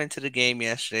did come into the game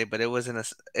yesterday, but it was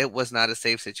not a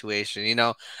safe situation.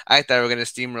 I thought we were gonna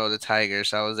steamroll the Tigers.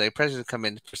 So I was like, Presley's come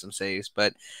in for some saves,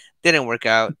 but didn't work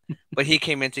out. But he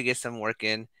came in to get some work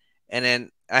in, and then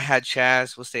I had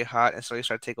Chaz will stay hot, and so he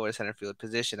started to take over the center field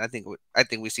position. I think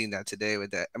we seen that today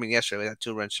with that. I mean, yesterday with that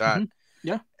 2-run shot, Hmm.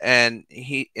 Yeah, and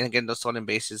again those stolen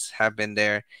bases have been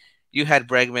there. You had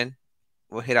Bregman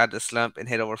will hit out the slump and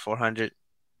hit over 400.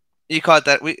 You caught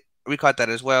that. We caught that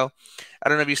as well. I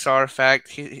don't know if you saw a fact.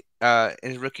 He in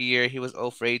his rookie year he was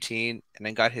 0 for 18 and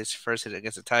then got his first hit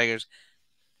against the Tigers.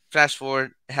 Flash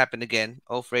forward, it happened again.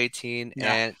 0 for 18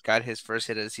 yeah. and got his first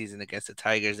hit of the season against the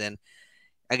Tigers. And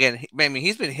again, I mean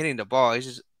he's been hitting the ball. He's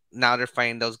just now they're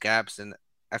finding those gaps, and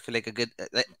I feel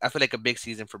like a big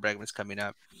season for Bregman's coming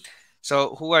up.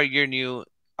 So who are your new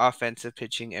offensive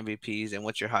pitching MVPs, and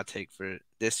what's your hot take for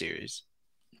this series?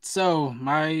 So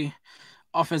my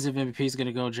offensive MVP is going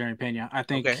to go Jerry Pena. I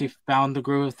think he Okay. found the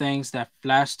groove of things. That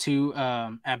last two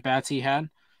at bats he had,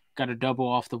 got a double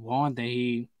off the wall, and then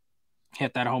he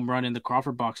hit that home run in the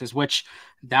Crawford boxes, which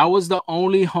that was the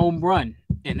only home run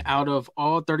in out of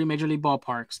all 30 major league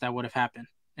ballparks that would have happened.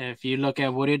 If you look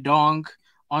at Wooded Dong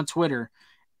on Twitter,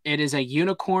 it is a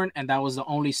unicorn, and that was the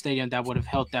only stadium that would have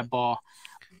held that ball,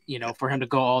 for him to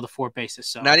go all the 4 bases.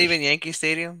 So Not even Yankee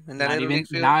Stadium in that not little even league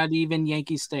field. not even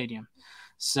Yankee Stadium.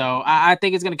 So I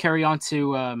think it's going to carry on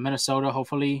to Minnesota.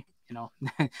 Hopefully,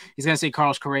 he's going to see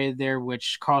Carlos Correa there,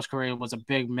 which Carlos Correa was a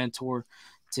big mentor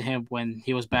to him when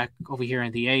he was back over here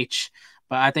in the H.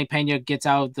 But I think Pena gets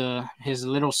out of his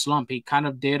little slump. He kind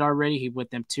of did already. He with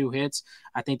them 2 hits.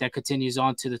 I think that continues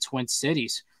on to the Twin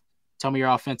Cities. Tell me your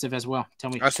offensive as well. Tell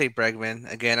me. I'll say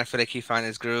Bregman again. I feel like he found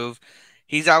his groove.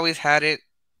 He's always had it.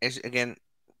 Again,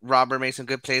 Robert made some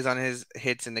good plays on his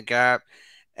hits in the gap,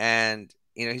 and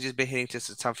he's just been hitting just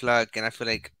a tough luck. And I feel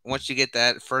like once you get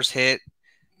that first hit,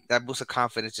 that boost of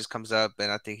confidence just comes up,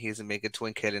 and I think he's gonna make a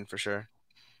twin killing for sure.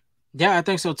 Yeah, I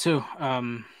think so too.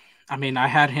 I mean, I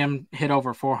had him hit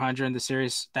over 400 in the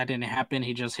series. That didn't happen.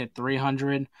 He just hit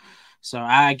 300. So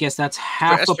I guess that's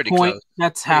half That's a pretty point. close.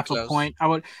 That's Pretty half a close. point. I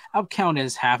would count it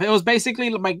as half. It was basically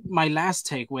my last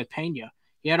take with Pena.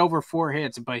 He had over 4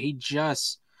 hits, but he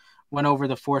just went over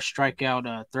the 4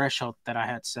 strikeout threshold that I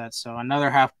had set. So another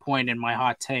half point in my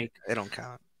hot take. It don't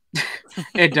count.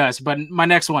 It does. But my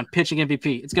next one, pitching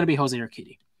MVP, it's going to be Jose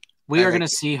Urquidy. We I are going like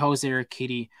to it. see Jose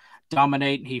Urquidy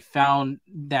dominate. He found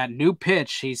that new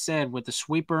pitch, he said, with the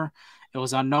sweeper. It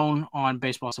was unknown on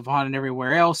Baseball Savant and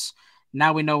everywhere else.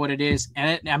 Now we know what it is.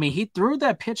 And I mean, he threw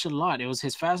that pitch a lot. It was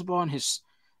his fastball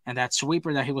and that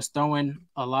sweeper that he was throwing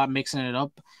a lot, mixing it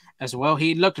up as well.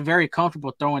 He looked very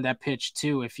comfortable throwing that pitch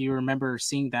too. If you remember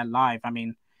seeing that live, I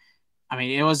mean,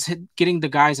 it was getting the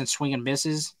guys and swing and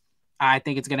misses. I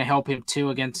think it's going to help him too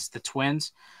against the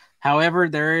Twins. However,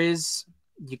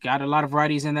 you got a lot of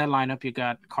righties in that lineup. You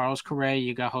got Carlos Correa,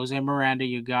 you got Jose Miranda,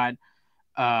 you got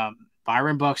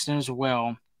Byron Buxton as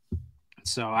well.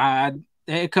 So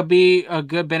it could be a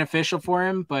good beneficial for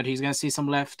him, but he's going to see some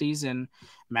lefties and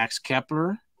Max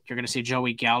Kepler. You're going to see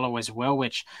Joey Gallo as well,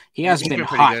 which he has He's been been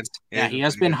pretty hot. good. Yeah, Yeah, he's he been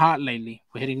has pretty been good. hot lately,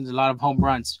 hitting a lot of home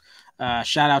runs.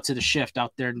 Shout out to the shift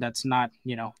out there that's not,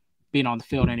 being on the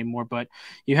field anymore. But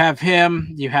you have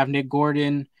him, you have Nick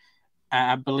Gordon.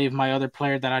 I believe my other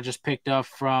player that I just picked up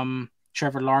from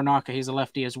Trevor Larnach, he's a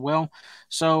lefty as well.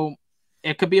 So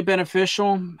it could be a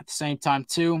beneficial at the same time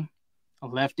too.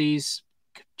 Lefties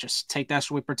just take that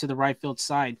sweeper to the right field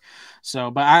side. So,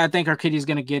 but I think Urquidy's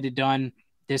going to get it done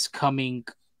this coming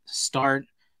start.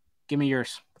 Give me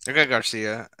yours. I got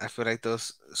Garcia. I feel like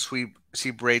those sweet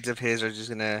braids of his are just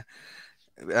gonna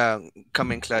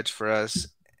come in clutch for us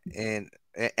and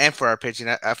and for our pitching.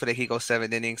 I feel like he goes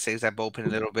 7 innings, saves that bullpen a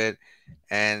little bit,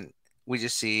 and we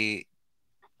just see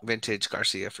vintage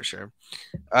Garcia for sure.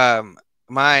 Um,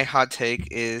 my hot take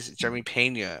is Jeremy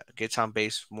Pena gets on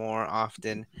base more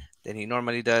often than he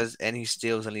normally does, and he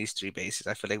steals at least 3 bases.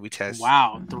 I feel like we test,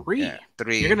 Wow, yeah,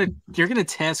 3. You're 3. gonna you're gonna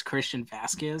test Christian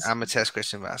Vasquez. I'm gonna test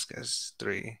Christian Vasquez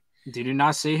 3, Did you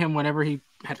not see him whenever he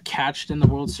had catched in the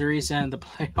World Series and the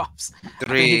playoffs? I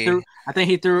think he 3. threw. I think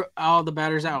he threw all the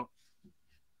batters out.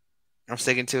 I'm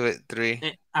sticking to it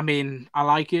 3. I mean, I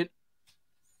like it.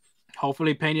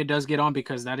 Hopefully, Pena does get on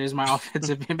because that is my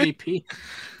offensive MVP.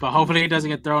 But hopefully, he doesn't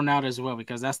get thrown out as well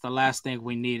because that's the last thing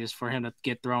we need is for him to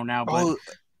get thrown out. But Oh,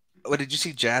 what did you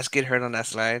see? Jazz get hurt on that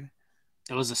slide.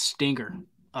 it was a stinger.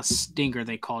 A stinger,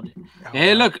 they called it. Oh,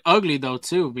 It wow. looked ugly though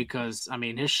too because I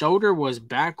mean his shoulder was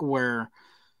back where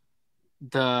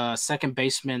the second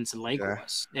baseman's leg Yeah.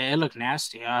 was. It looked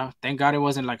nasty. Thank God it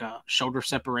wasn't like a shoulder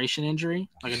separation injury,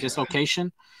 like a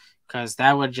dislocation, because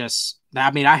that would just.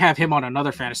 I mean, I have him on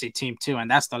another fantasy team too, and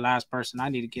that's the last person I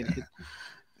need to get Yeah.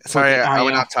 for Sorry, the I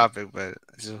went IL. off topic, but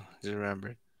just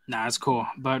remembered. Nah, it's cool.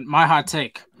 But my hot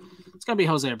take, it's gonna be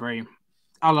Jose Abreu.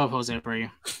 I love Jose Abreu.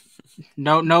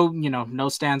 No, no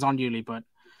stands on Yuli, but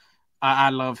I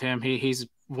love him. He's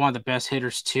one of the best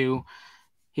hitters too.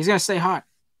 He's gonna stay hot.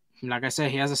 Like I said,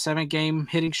 he has a 7 game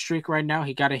hitting streak right now.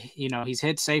 He's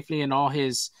hit safely in all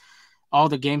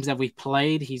the games that we've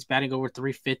played. He's batting over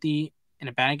 350 and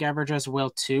a batting average as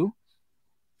well too.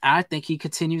 I think he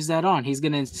continues that on. He's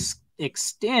going to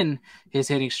extend his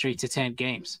hitting streak to 10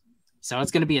 games. So it's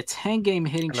going to be a 10-game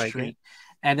hitting I like streak. it.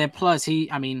 And then plus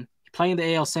playing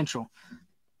the AL Central,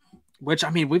 which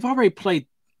we've already played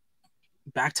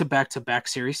back-to-back-to-back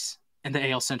series in the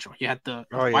AL Central. You had the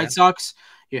Oh yeah, White Sox,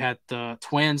 you had the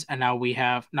Twins, and now we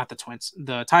have not the Twins,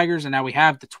 the Tigers, and now we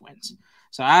have the Twins.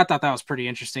 So I thought that was pretty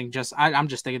interesting. I'm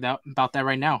just thinking about that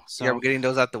right now. yeah. We're So getting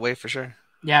those out the way for sure.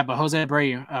 yeah, but Jose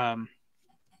Abreu,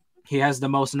 he has the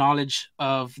most knowledge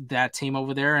of that team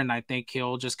over there, and I think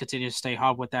he'll just continue to stay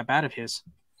hot with that bat of his.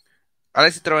 I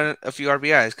like to throw in a few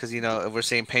RBIs because if we're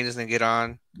saying Payne's gonna get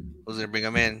on, who's gonna bring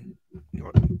him in?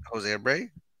 Jose Abreu.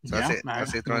 So Yeah, I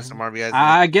say throw in some RBIs in there.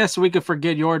 I guess we could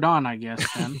forget Jordan. I guess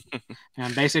then,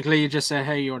 and basically you just said,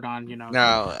 "Hey, Jordan,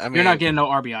 No, I you're not mean, getting no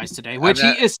RBIs today," I'm which he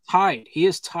not. is tied. He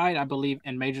is tied, I believe,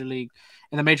 in the major league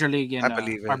in I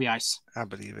believe it. RBIs. I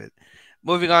believe it.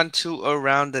 Moving on to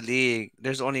around the league,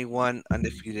 there's only one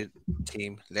undefeated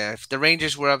team left. The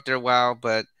Rangers were up there a while,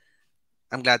 but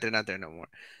I'm glad they're not there no more.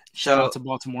 Shout So out to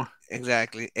Baltimore.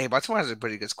 exactly. Hey, Baltimore has a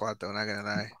pretty good squad though. Not gonna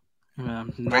lie.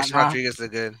 Not Bryson Rodriguez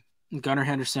look good. Gunnar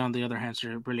Henderson, on the other hand,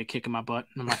 are really kicking my butt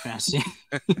in my fantasy.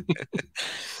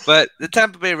 But the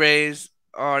Tampa Bay Rays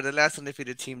are the last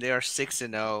undefeated team. They are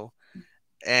 6-0,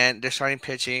 and their starting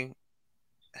pitching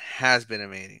has been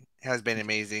amazing. Has been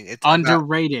amazing. It's about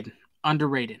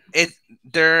Underrated.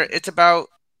 it's about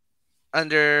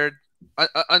under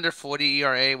 40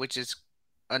 ERA, which is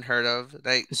unheard of.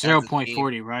 Like as a team.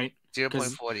 0.40, right?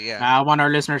 because 0.40, yeah. I want our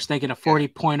listeners thinking of Yeah.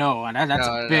 40.0, and that's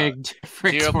a No, no, no. big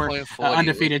difference Zero for point an 40 was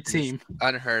undefeated just team.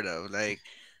 unheard of. Like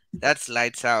that's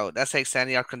lights out. That's like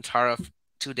Sandy Alcantara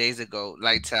 2 days ago.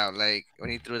 Lights out. Like when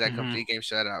he threw that Hmm. complete game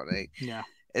shutout. Like Yeah.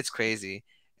 it's crazy.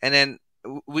 And then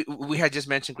we had just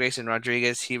mentioned Grayson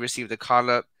Rodriguez. He received a call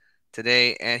up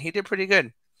today, and he did pretty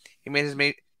good. He made his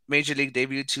major league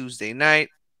debut Tuesday night.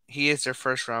 He is their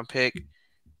first round pick.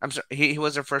 I'm sorry, he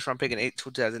was their first round pick in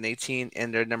 2018,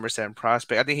 and their number 7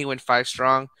 prospect. I think he went 5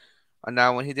 strong on that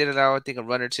one. He did allow, I think, a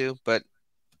run or two, but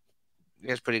he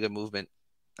has pretty good movement.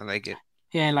 I like it.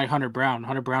 He ain't like Hunter Brown.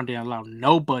 Hunter Brown didn't allow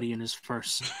nobody in his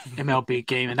first MLB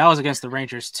game, and that was against the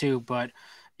Rangers too. But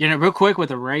real quick with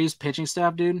the Rays pitching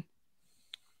staff, dude,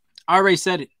 I already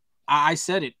said it. I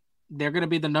said it. They're gonna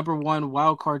be the number one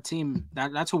wild card team.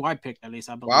 That's who I picked, at least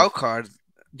I Wild believe. card.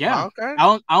 Yeah, Wild card?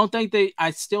 I don't think they.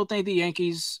 I still think the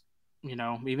Yankees.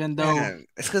 Even though Man,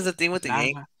 it's because the thing with the not,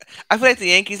 Yankees, I feel like the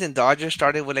Yankees and Dodgers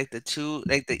started with like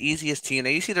the easiest team.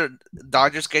 Like you see the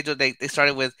Dodgers schedule, they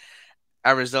started with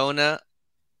Arizona,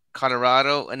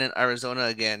 Colorado, and then Arizona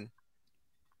again.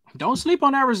 don't sleep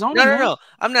on Arizona, No, no, man. no.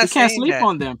 I'm You not can't saying sleep that.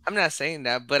 on them. I'm not saying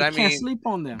that, but You I can't mean, sleep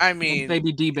on them. I Them mean,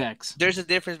 baby D-backs. there's a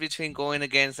difference between going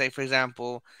against, like, for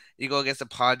example, you go against the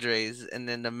Padres and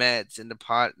then the Mets and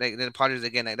like then the Padres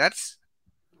again. Like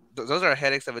those are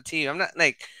headaches of a team. I'm not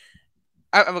like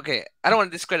I'm okay. I don't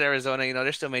want to discredit Arizona.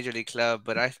 They're still a major league club,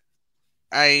 but I,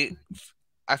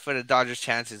 I feel the Dodgers'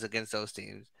 chances against those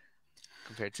teams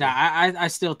compared Yeah, to. I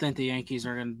still think the Yankees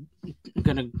are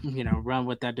gonna run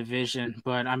with that division,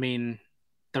 but I mean,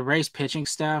 the Rays pitching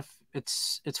staff,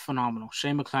 it's phenomenal.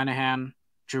 Shane McClanahan,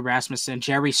 Drew Rasmussen,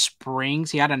 Jerry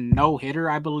Springs. He had a no hitter,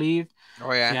 I believe.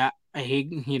 Oh yeah, Yeah,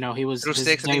 he was through his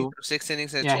six. I day. think through 6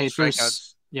 innings and Yeah, 12 he threw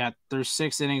strikeouts. yeah through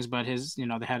 6 innings, but his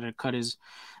they had to cut his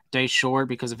day short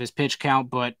because of his pitch count.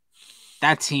 But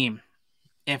that team,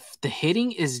 if the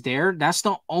hitting is there, that's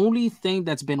the only thing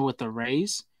that's been with the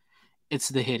Rays. It's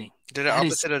the hitting. They're the That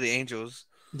is opposite of the Angels.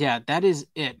 Yeah, that is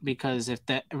it. Because if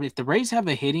the Rays have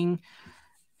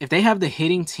if they have the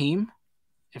hitting team,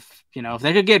 if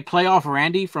they could get playoff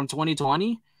Randy from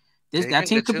 2020, Yeah, he's that been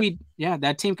team good could too. be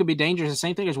that team could be dangerous. The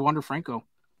same thing as Wander Franco,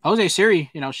 Jose Siri.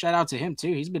 Shout out to him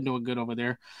too. He's been doing good over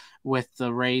there with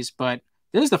the Rays. But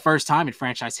this is the first time in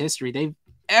franchise history they've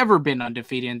ever been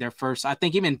undefeated in their first. I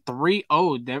think even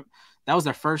 3-0. That was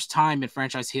their first time in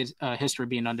franchise history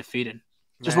being undefeated.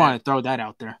 Just Man, wanted to throw that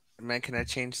out there. man, can I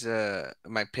change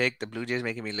my pick? The Blue Jays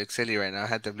making me look silly right now. I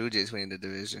had the Blue Jays winning the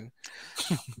division.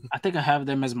 I think I have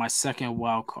them as my second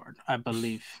wild card, I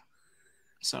believe.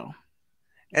 So,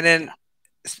 And then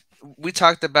yeah. we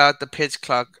talked about the pitch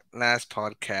clock last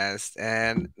podcast,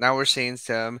 and now we're seeing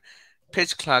some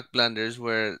pitch clock blunders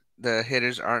where the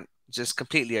hitters aren't just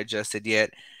completely adjusted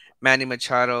yet. Manny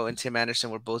Machado and Tim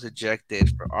Anderson were both ejected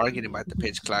for arguing about the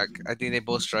pitch clock. I think they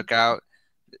both struck out.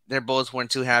 They both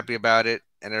weren't too happy about it,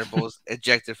 and they're both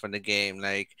ejected from the game.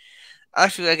 Like I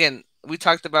feel again, we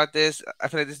talked about this. I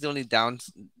feel like this is the only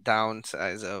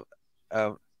downside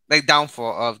of like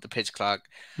downfall of the pitch clock.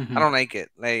 I Mm-hmm. don't like it.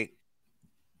 Like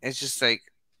it's just like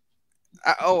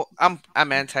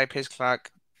I'm anti pitch clock.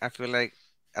 I feel like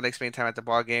I like spending time at the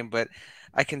ball game, but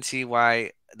I can see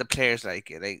why the players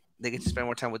like it. Like they get to spend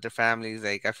more time with their families.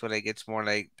 Like I feel like it's more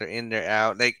like they're in, they're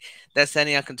out. Like that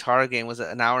Sandy Alcantara game was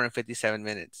an hour and 57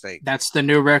 minutes. Like That's the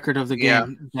new record of the yeah,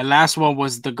 game. The last one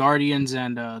was the Guardians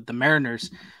and the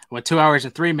Mariners with 2 hours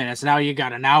and 3 minutes. Now you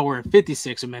got an hour and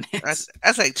 56 that's minutes.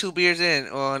 that's like 2 beers in,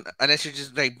 or unless you're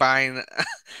just like buying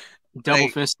Double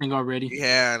like fisting already.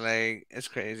 yeah, like it's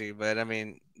crazy. But I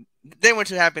mean, they weren't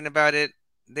too happy about it.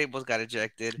 They both got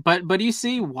ejected. But you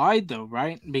see why though,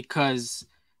 right? Because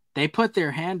they put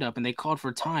their hand up and they called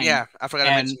for time, Yeah, I forgot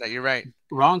to mention and that. You're right.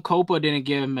 Ron Copa didn't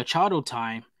give Machado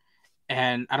time,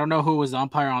 and I don't know who was the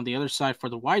umpire on the other side for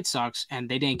the White Sox, and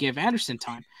they didn't give Anderson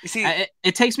time. You see,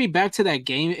 It takes me back to that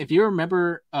game. If you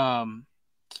remember,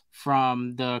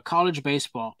 from the college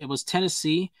baseball, it was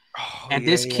Tennessee, oh and yeah,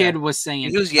 this yeah. kid was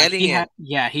He saying was like yelling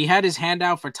it. he had his hand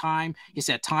out for time. He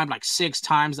said time like 6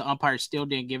 times. The umpire still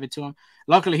didn't give it to him.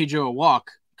 Luckily, he drew a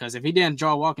walk because if he didn't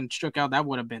draw a walk and struck out, that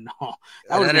would have been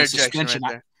Another a ejection right suspension,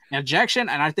 there. an ejection,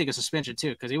 and I think a suspension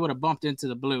too because he would have bumped into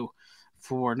the blue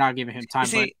for not giving him You time.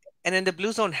 But see, and then the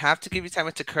Blues don't have to give you time.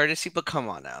 It's a courtesy, but come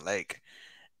on now, like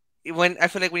when I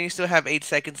feel like when you still have 8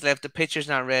 seconds left, the pitcher's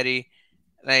not ready,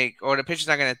 like or the pitcher's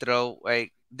not gonna throw.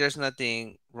 Like there's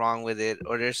nothing wrong with it,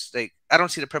 or there's like I don't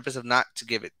see the purpose of not to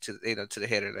give it to to the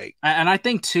hitter. Like and I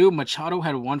think too, Machado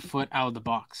had 1 foot out of the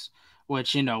box,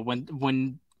 which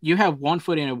when you have 1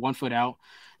 foot in and 1 foot out,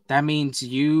 that means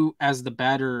you as the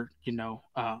batter,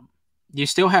 you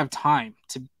still have time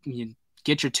to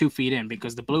get your 2 feet in,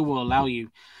 because the blue will allow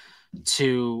you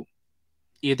to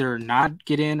either not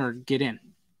get in or get in.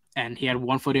 And he had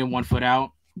 1 foot in, 1 foot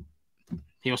out.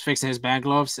 He was fixing his bad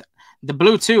gloves. The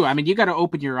blue too. I mean, you got to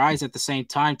open your eyes at the same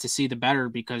time to see the batter,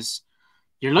 because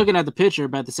you're looking at the pitcher,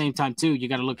 but at the same time too, you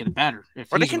got to look at the batter.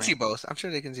 If Or they he's can ready. see both. I'm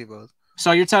sure they can see both.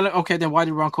 So you're telling, okay, then why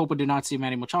did Ron Copa do not see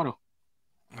Manny Machado?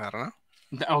 I don't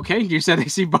know. Okay, you said they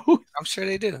see both. I'm sure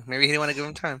they do. Maybe he didn't want to give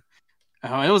him time.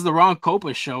 It was the Ron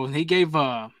Copa show, and he gave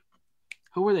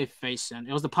who were they facing?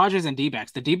 It was the Padres and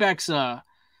D-backs. The D-backs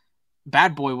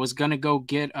bad boy was gonna go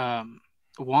get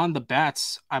one of the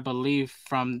bats, I believe,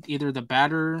 from either the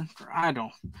batter. I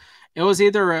don't. It was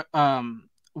either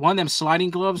one of them sliding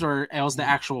gloves, or it was the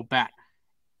actual bat.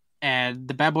 And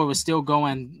the bad boy was still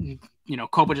going. You know,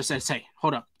 Copa just says, "Hey,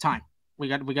 hold up, time. We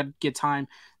got to get time.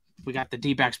 We got the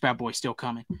D-backs bad boy still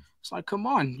coming." It's like, come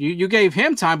on, you gave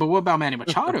him time, but what about Manny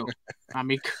Machado? I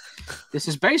mean, this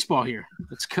is baseball here.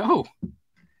 Let's go. And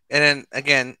then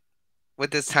again, with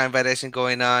this time violation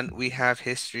going on, we have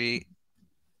history.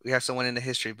 We have someone in the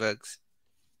history books.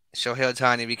 Shohei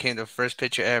Ohtani became the first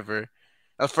pitcher ever,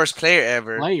 the first player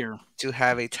ever to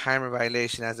have a timer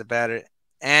violation as a batter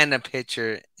and a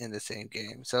pitcher in the same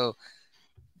game. So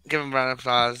give him a round of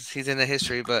applause. He's in the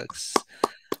history books.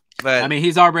 But I mean,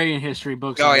 he's already in history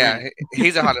books. Oh already. yeah,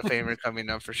 he's a Hall of Famer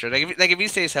coming up for sure. Like if he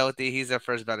stays healthy, he's the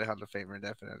first ballot Hall of Famer,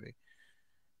 definitely.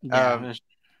 Yeah.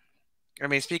 I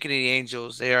mean, speaking of the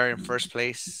Angels, they are in first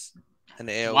place in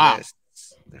the AL West.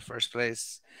 They're first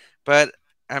place. But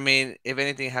I mean, if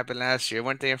anything happened last year,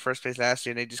 weren't they in first place last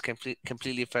year? And they just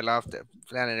completely fell off the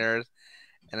planet Earth,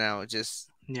 and now just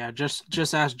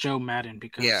ask Joe Madden,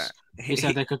 because he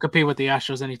said they could compete with the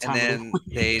Astros anytime. And then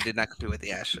they did not compete with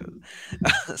the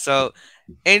Astros. So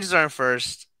Angels are in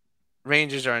first,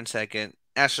 Rangers are in second,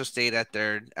 Astros stayed at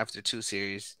third after 2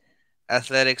 series,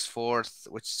 Athletics fourth,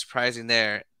 which is surprising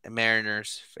there, and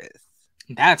Mariners fifth.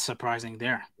 That's surprising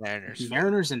there.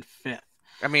 Mariners in fifth.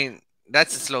 I mean,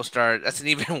 that's a slow start. That's an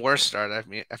even worse start.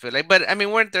 I feel like, but I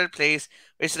mean, we're in third place.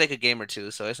 It's like a game or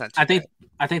two, so it's not too bad.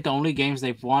 I think the only games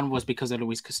they've won was because of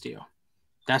Luis Castillo.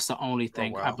 That's the only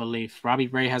thing. I believe. Robbie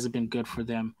Ray hasn't been good for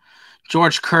them.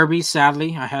 George Kirby,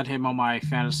 sadly, I had him on my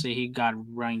fantasy. He got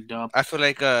ranked up. I feel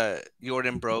like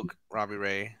Jordan broke Robbie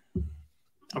Ray.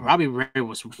 Robbie Ray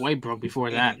was way broke before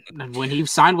that. When he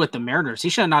signed with the Mariners, he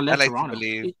should have not left Toronto.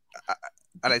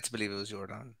 I like to believe it was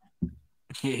Jordan.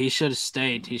 He should have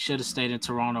stayed. He should have stayed in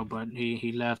Toronto, but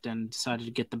he left and decided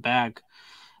to get the bag.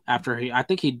 After I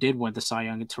think he did win the Cy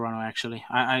Young in Toronto, actually.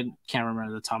 I can't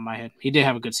remember the top of my head. He did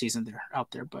have a good season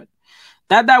out there, but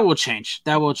that will change.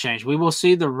 That will change. We will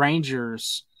see the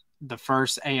Rangers, the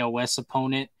first AOS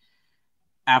opponent,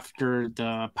 after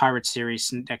the Pirates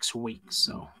series next week.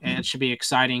 So it should be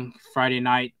exciting. Friday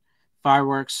night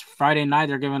fireworks. Friday night,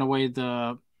 they're giving away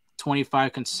the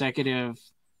 25 consecutive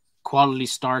quality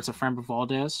starts of Framber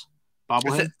Valdez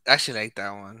bobblehead. I actually like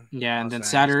that one. Yeah, and then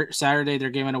Saturday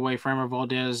they're giving away Framber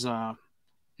Valdez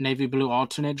navy blue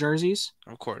alternate jerseys.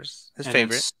 Of course, his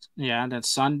favorite. And then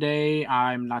Sunday,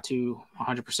 I'm not too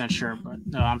 100% sure,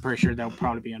 but I'm pretty sure there'll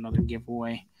probably be another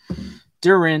giveaway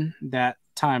during that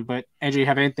time. But Andrew, you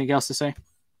have anything else to say?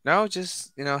 No,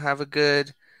 just have a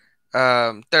good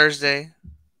Thursday.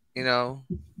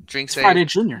 Drink safe.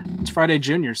 It's Friday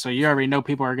Junior, so you already know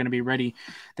people are going to be ready.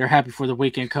 They're happy for the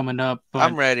weekend coming up. But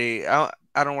I'm ready. I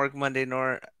don't work Monday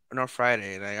nor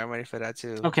Friday. Like, I'm ready for that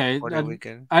too. Okay,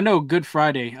 weekend. I know Good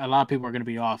Friday. A lot of people are going to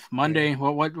be off. Monday. Yeah.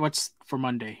 What's for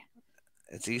Monday?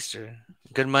 It's Easter.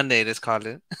 Good Monday. Let's call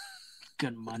it.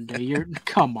 Good Monday.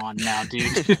 Come on now,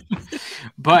 dude.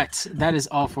 But that is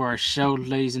all for our show,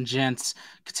 ladies and gents.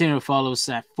 Continue to follow us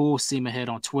at Full Steam Ahead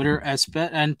on Twitter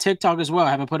and TikTok as well. I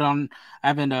haven't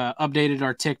updated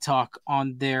our TikTok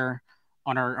on there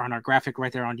on our graphic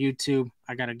right there on YouTube.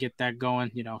 I gotta get that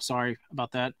going. Sorry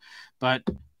about that, but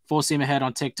Full Steam Ahead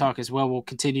on TikTok as well. We'll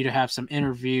continue to have some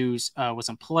interviews with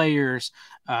some players.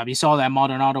 You saw that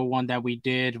Maldonado one that we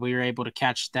did. We were able to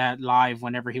catch that live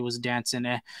whenever he was dancing.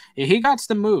 He got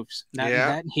the moves.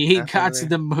 He got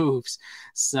the moves.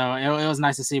 So it was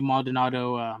nice to see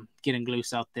Maldonado getting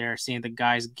loose out there, seeing the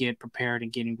guys get prepared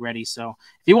and getting ready. So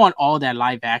if you want all that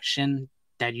live action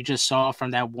that you just saw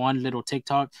from that one little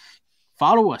TikTok,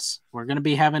 follow us. We're going to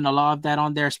be having a lot of that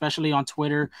on there, especially on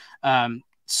Twitter.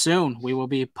 Soon we will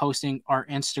be posting our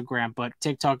Instagram, but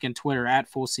TikTok and Twitter at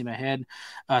Full Steam Ahead.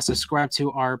 Subscribe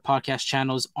to our podcast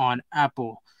channels on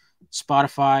Apple,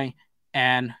 Spotify,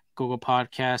 and Google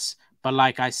Podcasts. But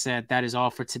like I said, that is all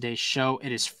for today's show.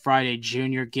 It is Friday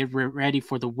Junior. Get ready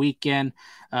for the weekend.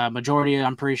 Majority,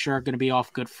 I'm pretty sure, are going to be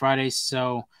off Good Friday,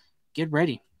 so get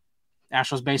ready.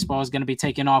 Astros baseball is going to be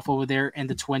taking off over there in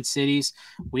the Twin Cities.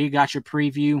 We got your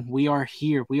preview. We are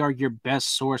here. We are your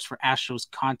best source for Astros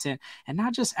content, and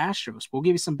not just Astros. We'll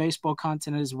give you some baseball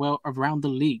content as well around the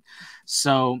league.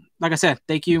 So, like I said,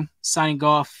 thank you. Signing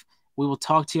off. We will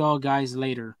talk to y'all guys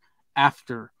later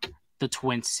after the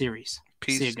Twin Series.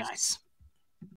 Peace. See you guys.